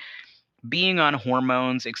 but being on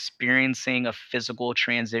hormones, experiencing a physical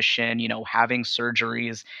transition, having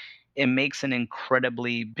surgeries, it makes an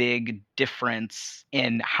incredibly big difference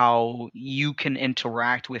in how you can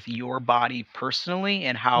interact with your body personally,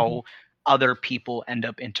 and Mhm. how other people end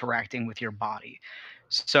up interacting with your body.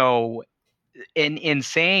 So in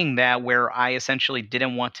saying that, where I essentially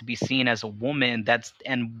didn't want to be seen as a woman, that's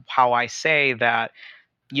and how I say that,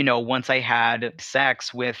 once I had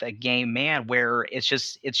sex with a gay man, where it's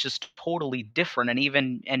just totally different. And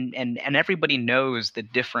even and everybody knows the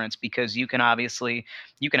difference, because you can obviously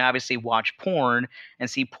watch porn and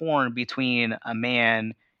see porn between a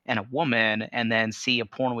man and a woman, and then see a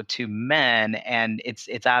porn with two men, and it's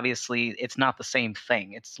obviously it's not the same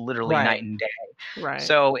thing. It's literally Right. night and day. Right.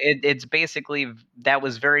 So it's basically, that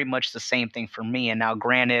was very much the same thing for me. And now,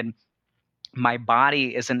 granted, my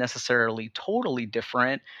body isn't necessarily totally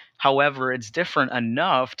different. However, it's different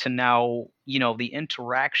enough to now, the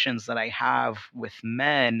interactions that I have with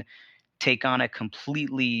men take on a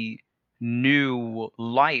completely new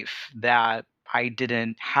life that I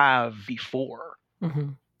didn't have before.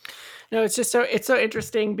 Mhm. No, it's so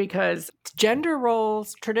interesting because gender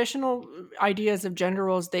roles, traditional ideas of gender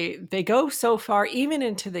roles, they go so far even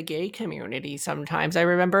into the gay community sometimes. I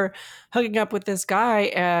remember hooking up with this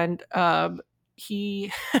guy and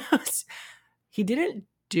he he didn't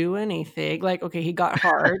do anything. Like, okay, he got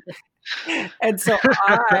hard. And so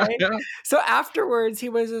afterwards he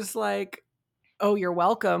was just like, "Oh, you're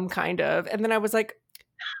welcome," kind of. And then I was like,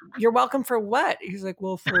 "You're welcome for what?" He's like,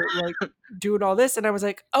 "Well, for like doing all this." And I was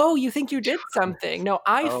like, "Oh, you think you did something? No,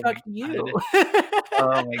 I Oh my fucked you." god.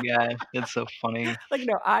 Oh my god. That's so funny. Like,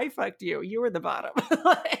 no, I fucked you. You were the bottom.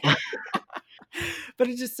 Like, but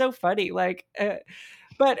it's just so funny.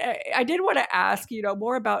 But I did want to ask,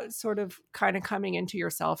 more about sort of kind of coming into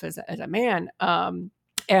yourself as a man.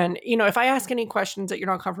 And if I ask any questions that you're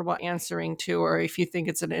not comfortable answering to, or if you think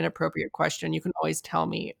it's an inappropriate question, you can always tell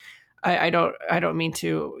me. I don't mean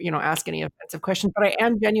to, ask any offensive questions, but I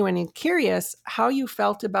am genuinely curious how you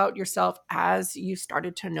felt about yourself as you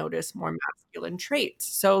started to notice more masculine traits.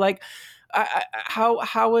 So, like, how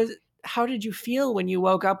did you feel when you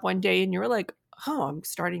woke up one day and you were like, "Oh, I'm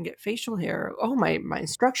starting to get facial hair. Oh, my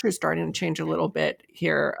structure is starting to change a little bit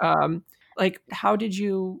here." Like, how did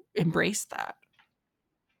you embrace that?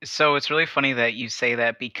 So it's really funny that you say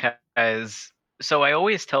that because so I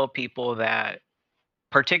always tell people that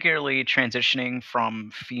particularly transitioning from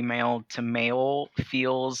female to male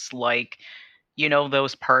feels like,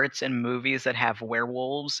 those parts in movies that have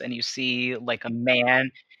werewolves and you see like a man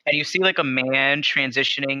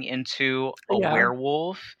transitioning into a Yeah.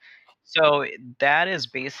 werewolf. So that is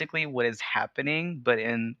basically what is happening, but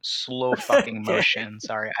in slow fucking Okay. motion.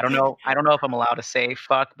 Sorry. I don't know if I'm allowed to say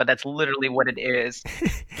fuck, but that's literally what it is.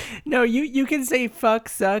 No, you can say fuck,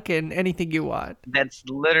 suck, and anything you want. That's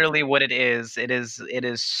literally what it is. It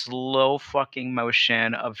is slow fucking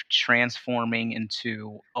motion of transforming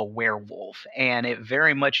into a werewolf, and it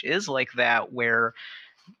very much is like that. Where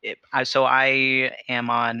I am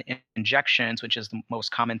on injections, which is the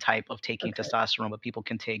most common type of taking Okay. testosterone, but people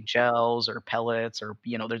can take gels or pellets, or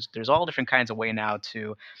there's all different kinds of way now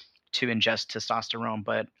to ingest testosterone.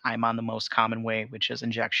 But I'm on the most common way, which is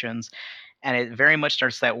injections, and it very much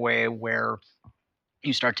starts that way where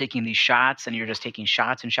you start taking these shots and you're just taking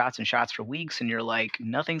shots and shots and shots for weeks and you're like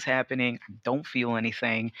nothing's happening, I don't feel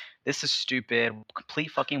anything, this is stupid, complete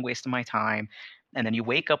fucking waste of my time. And then you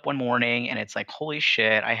wake up one morning and it's like, holy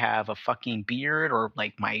shit, I have a fucking beard, or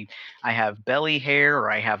like I have belly hair,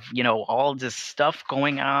 or I have, all this stuff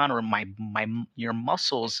going on, or your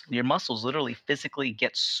muscles literally physically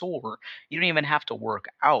get sore. You don't even have to work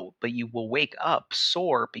out, but you will wake up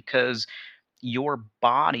sore because your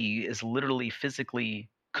body is literally physically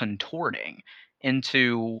contorting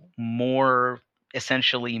into more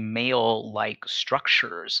essentially male like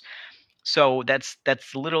structures. So that's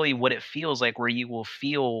literally what it feels like, where you will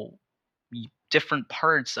feel different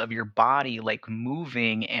parts of your body like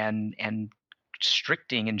moving and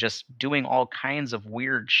constricting and just doing all kinds of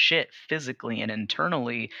weird shit physically and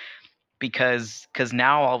internally, because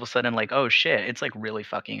now all of a sudden, like, oh shit, it's like really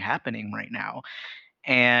fucking happening right now.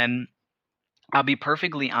 And I'll be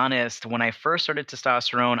perfectly honest, when I first started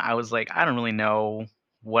testosterone, I was like, I don't really know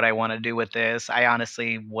what I want to do with this. I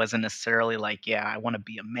honestly wasn't necessarily like, yeah, I want to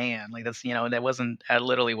be a man. Like that's, that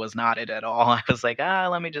literally was not it at all. I was like,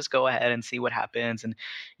 let me just go ahead and see what happens. And,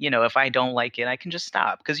 if I don't like it, I can just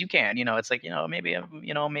stop, because you can, it's like, maybe,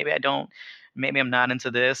 maybe I don't, maybe I'm not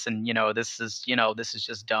into this. And, this is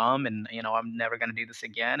just dumb. And, I'm never going to do this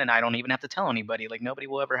again. And I don't even have to tell anybody. Like nobody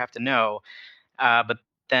will ever have to know. But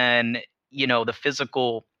then, the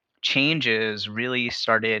physical changes really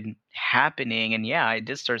started happening. And yeah, I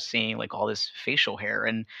did start seeing like all this facial hair.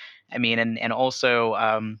 And I mean, and also,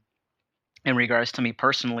 in regards to me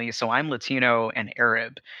personally, so I'm Latino and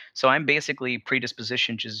Arab. So I'm basically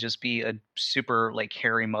predispositioned to just be a super like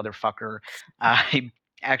hairy motherfucker. I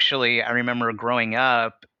remember growing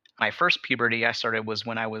up, my first puberty I started was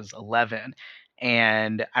when I was 11.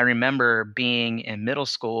 And I remember being in middle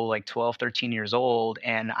school, like 12, 13 years old,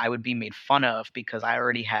 and I would be made fun of because I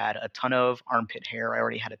already had a ton of armpit hair. I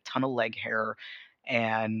already had a ton of leg hair,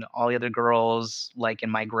 and all the other girls like in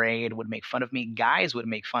my grade would make fun of me. Guys would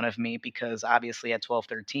make fun of me because obviously at 12,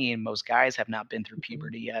 13, most guys have not been through Mhm.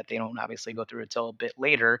 puberty yet. They don't obviously go through it till a bit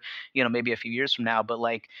later, maybe a few years from now. But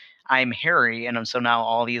like, I'm hairy, and so now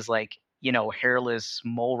all these like, hairless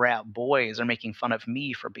mole rat boys are making fun of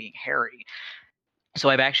me for being hairy. So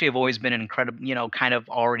I've actually have always been an incredible, kind of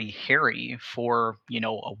already hairy for,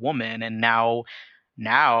 a woman. And now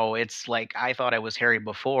it's like, I thought I was hairy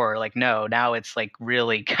before. Like, no, now it's like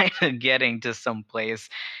really kind of getting to some place.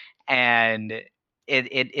 And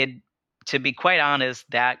it to be quite honest,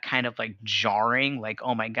 that kind of like jarring, like,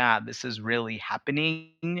 oh my God, this is really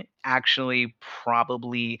happening, actually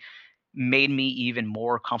probably made me even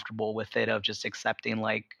more comfortable with it of just accepting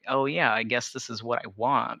like, oh yeah, I guess this is what I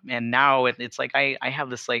want. And now it's like I have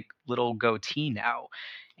this like little goatee now,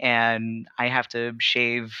 and I have to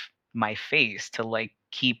shave my face to like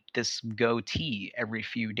keep this goatee every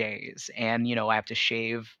few days. And I have to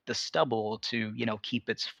shave the stubble to, keep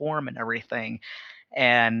its form and everything.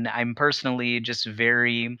 And I'm personally just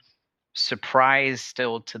very surprised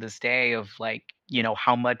still to this day of like,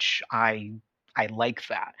 how much I like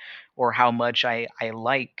that, or how much I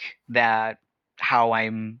like that, how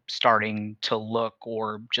I'm starting to look,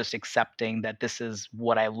 or just accepting that this is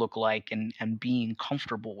what I look like, and being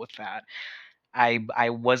comfortable with that. I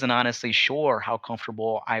wasn't honestly sure how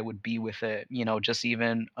comfortable I would be with it, just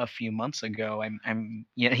even a few months ago.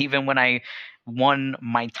 Even when I won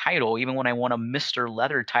my title, even when I won a Mr.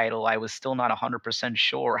 Leather title, I was still not 100%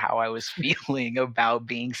 sure how I was feeling about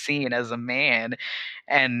being seen as a man.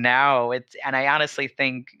 And now and I honestly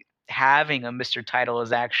think having a Mr. title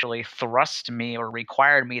has actually thrust me, or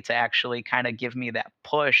required me to actually kind of give me that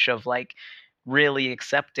push of like really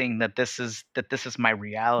accepting that this is my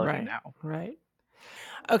reality Right, now. right.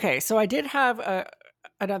 Okay, so I did have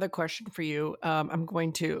another question for you. I'm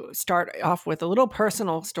going to start off with a little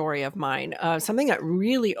personal story of mine, something that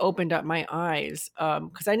really opened up my eyes.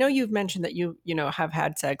 Because I know you've mentioned that you have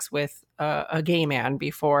had sex with a gay man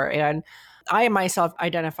before, and I myself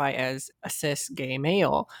identify as a cis gay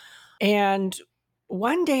male. And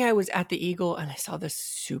one day I was at the Eagle and I saw this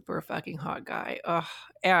super fucking hot guy. Ugh.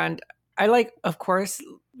 And I like, of course,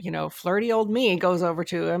 flirty old me goes over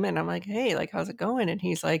to him and I'm like, hey, like, how's it going? And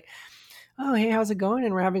he's like, oh, hey, how's it going?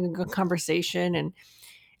 And we're having a good conversation.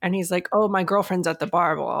 And he's like, oh, my girlfriend's at the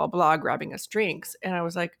bar, blah, blah, grabbing us drinks. And I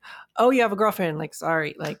was like, oh, you have a girlfriend? Like,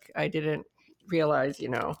 sorry, like, I didn't realize,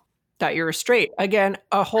 that you're straight. Again,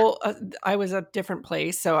 I was a different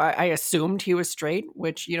place. So I assumed he was straight,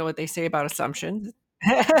 which, you know what they say about assumptions.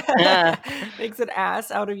 Yeah. Makes an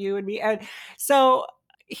ass out of you and me. And so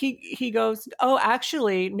he goes, oh,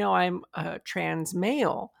 actually, no, I'm a trans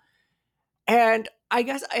male. And I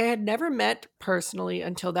guess I had never met personally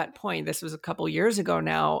until that point. This was a couple years ago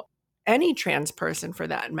now, any trans person for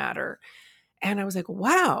that matter. And I was like,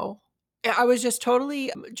 wow. I was just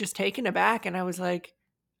totally just taken aback. And I was like,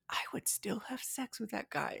 I would still have sex with that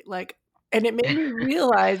guy. Like, and it made me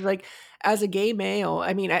realize, like, as a gay male,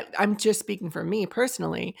 I mean, I'm just speaking for me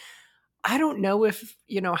personally. I don't know if,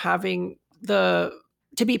 having the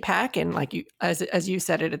to be packing, like you as you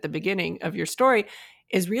said it at the beginning of your story,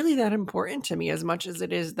 is really that important to me as much as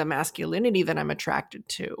it is the masculinity that I'm attracted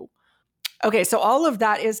to. Okay, so all of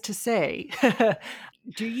that is to say,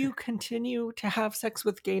 do you continue to have sex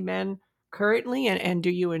with gay men currently, and do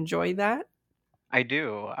you enjoy that? I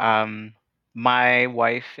do. My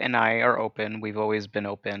wife and I are open. We've always been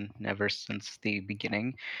open ever since the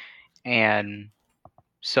beginning. And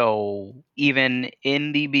so even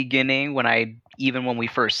in the beginning, even when we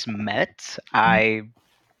first met, I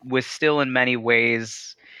was still in many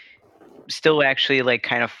ways still actually like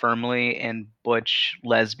kind of firmly in butch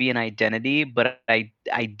lesbian identity, but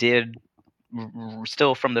I did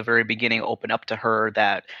still from the very beginning open up to her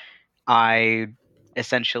that I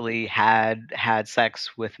essentially had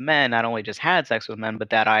sex with men, not only just had sex with men,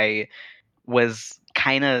 but that I was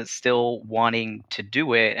kind of still wanting to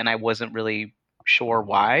do it, and I wasn't really sure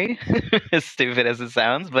why, as stupid as it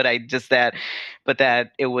sounds, but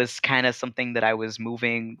that it was kind of something that I was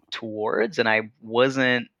moving towards, and I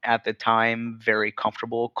wasn't at the time very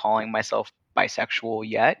comfortable calling myself bisexual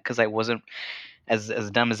yet, because I wasn't,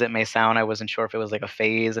 as dumb as it may sound, I wasn't sure if it was like a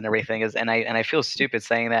phase and everything is, and I feel stupid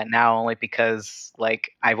saying that now, only because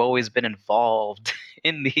like I've always been involved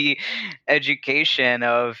in the education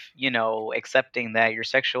of, accepting that your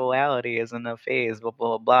sexuality isn't a phase, blah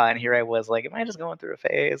blah blah, blah. And here I was like, am I just going through a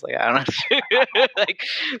phase? Like, I don't know. Like,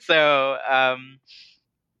 so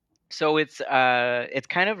it's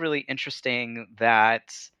kind of really interesting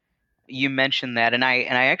that you mentioned that, and I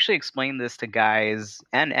actually explain this to guys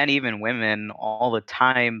and even women all the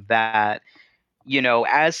time, that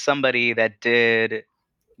as somebody that did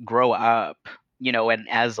grow up, and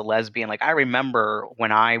as a lesbian, like I remember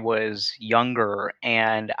when I was younger,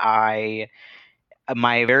 and I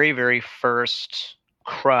my very very first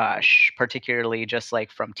crush, particularly just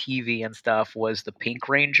like from TV and stuff, was the Pink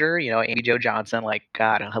Ranger, Amy Jo Johnson, like,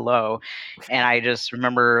 god, hello. And I just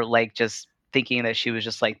remember like just thinking that she was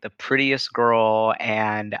just like the prettiest girl,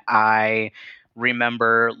 and I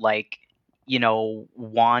remember like,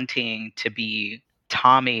 wanting to be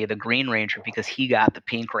Tommy the Green Ranger because he got the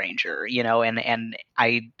Pink Ranger, and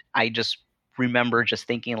I I just remember just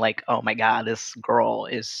thinking like, oh my god, this girl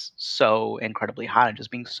is so incredibly hot, and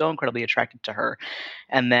just being so incredibly attracted to her.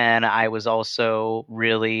 And then I was also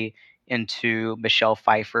really into Michelle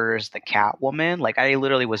Pfeiffer's The Catwoman. Like I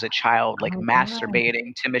literally was a child like Oh, wow.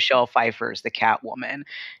 masturbating to Michelle Pfeiffer's The Catwoman.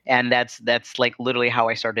 And that's like literally how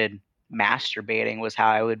I started masturbating, was how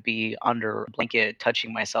I would be under a blanket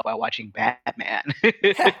touching myself while watching Batman.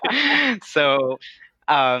 So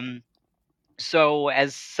um so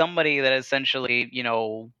as somebody that essentially,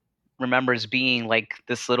 remembers being like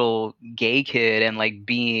this little gay kid and like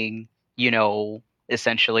being,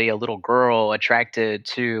 essentially a little girl attracted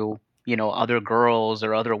to, other girls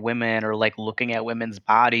or other women, or like looking at women's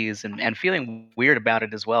bodies and feeling weird about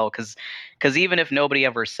it as well. Cause even if nobody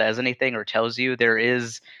ever says anything or tells you, there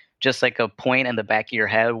is just like a point in the back of your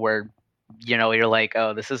head where you're like,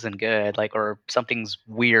 oh, this isn't good, like, or something's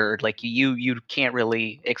weird, like you can't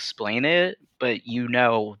really explain it, but you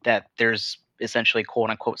know that there's essentially quote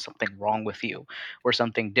unquote something wrong with you, or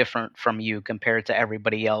something different from you compared to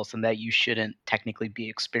everybody else, and that you shouldn't technically be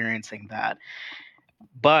experiencing that.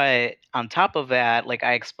 But on top of that, like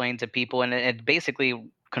I explained to people, and it basically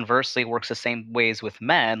conversely works the same ways with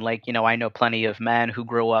men. Like, I know plenty of men who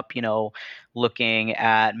grow up, looking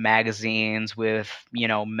at magazines with,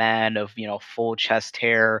 men of, full chest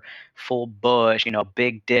hair, full bush,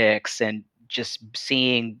 big dicks, and just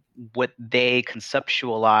seeing what they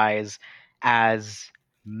conceptualize as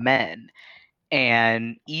men.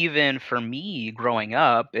 And even for me growing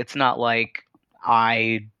up, it's not like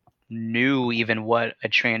I knew even what a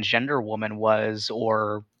transgender woman was,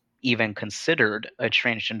 or even considered a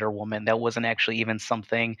transgender woman. That wasn't actually even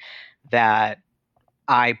something that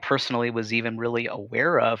I personally was even really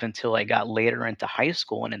aware of until I got later into high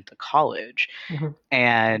school and into college. Mhm.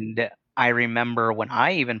 And I remember when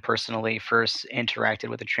I even personally first interacted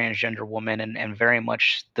with a transgender woman, and very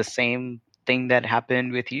much the same thing that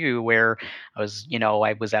happened with you, where I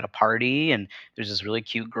was at a party and there's this really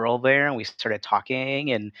cute girl there, and we started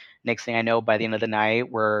talking. And next thing I know, by the end of the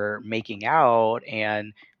night, we're making out.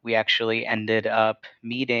 And we actually ended up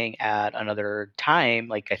meeting at another time,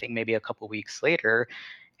 like I think maybe a couple weeks later,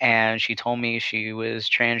 and she told me she was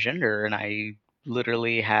transgender, and I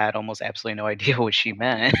literally had almost absolutely no idea what she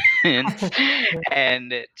meant.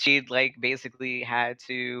 And she like basically had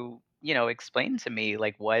to, explain to me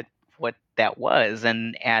like what that was.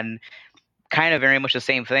 And kind of very much the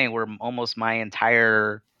same thing, where almost my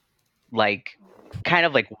entire like kind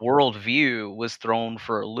of like worldview was thrown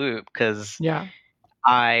for a loop, because Yeah.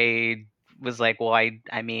 I was like, well,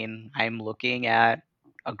 I mean, I'm looking at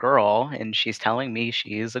a girl and she's telling me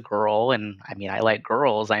she's a girl, and I mean, I like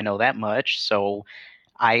girls, I know that much. So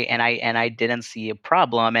I didn't see a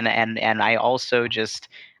problem. And I also just,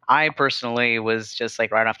 I personally was just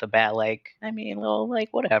like right off the bat, like, I mean, well, like,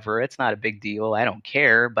 whatever, it's not a big deal, I don't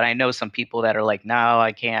care. But I know some people that are like, no,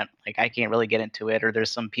 I can't really get into it. Or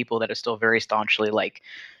there's some people that are still very staunchly like,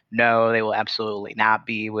 no, they will absolutely not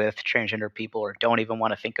be with transgender people, or don't even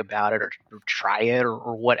want to think about it, or try it,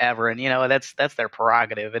 or whatever. And that's their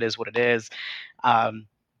prerogative. It is what it is. Um,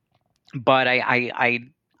 but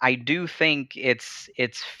I do think it's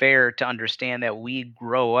fair to understand that we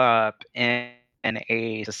grow up in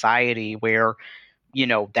a society where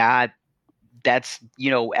that's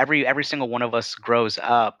every single one of us grows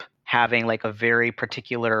up having like a very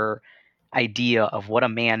particular idea of what a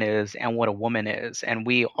man is and what a woman is. And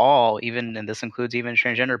we all, even, and this includes even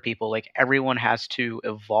transgender people, like everyone has to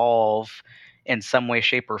evolve in some way,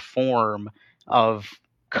 shape, or form of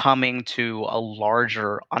coming to a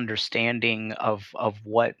larger understanding of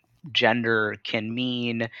what gender can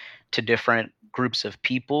mean to different groups of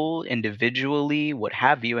people individually, what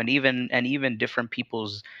have you. And even different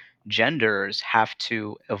people's genders have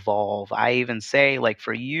to evolve. I even say, like,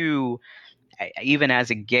 for you, even as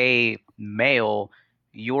a gay male,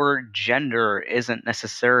 your gender isn't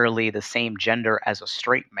necessarily the same gender as a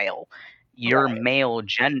straight male. Right.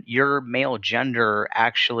 Your male gender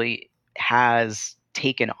actually has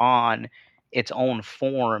taken on its own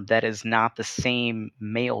form that is not the same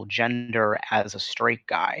male gender as a straight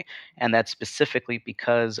guy. And that's specifically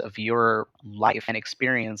because of your life and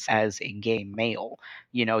experience as a gay male.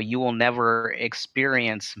 You will never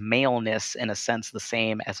experience maleness in a sense the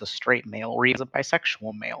same as a straight male, or even as a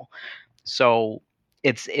bisexual male. So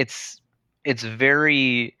it's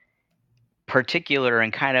very particular,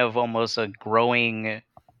 and kind of almost a growing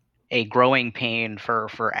pain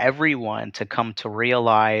for everyone to come to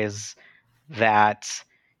realize that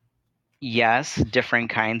yes, different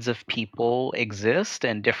kinds of people exist,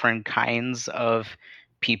 and different kinds of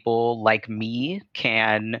people like me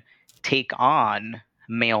can take on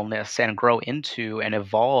maleness and grow into and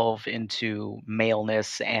evolve into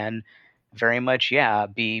maleness and very much, yeah,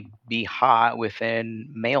 be hot within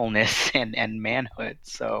maleness and manhood.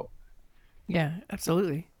 So Yeah,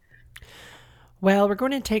 absolutely. Well, we're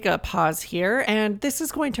going to take a pause here, and this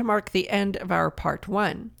is going to mark the end of our part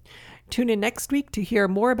 1. Tune in next week to hear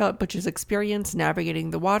more about Butch's experience navigating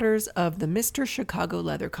the waters of the Mr. Chicago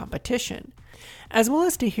Leather Competition, as well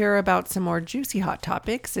as to hear about some more juicy hot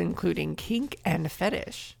topics, including kink and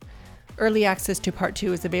fetish. Early access to part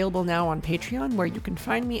 2 is available now on Patreon, where you can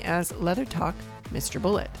find me as Leather Talk Mr.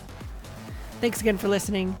 Bullet. Thanks again for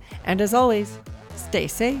listening, and as always, stay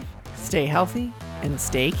safe, stay healthy, and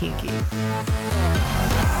stay kinky.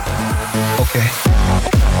 Okay.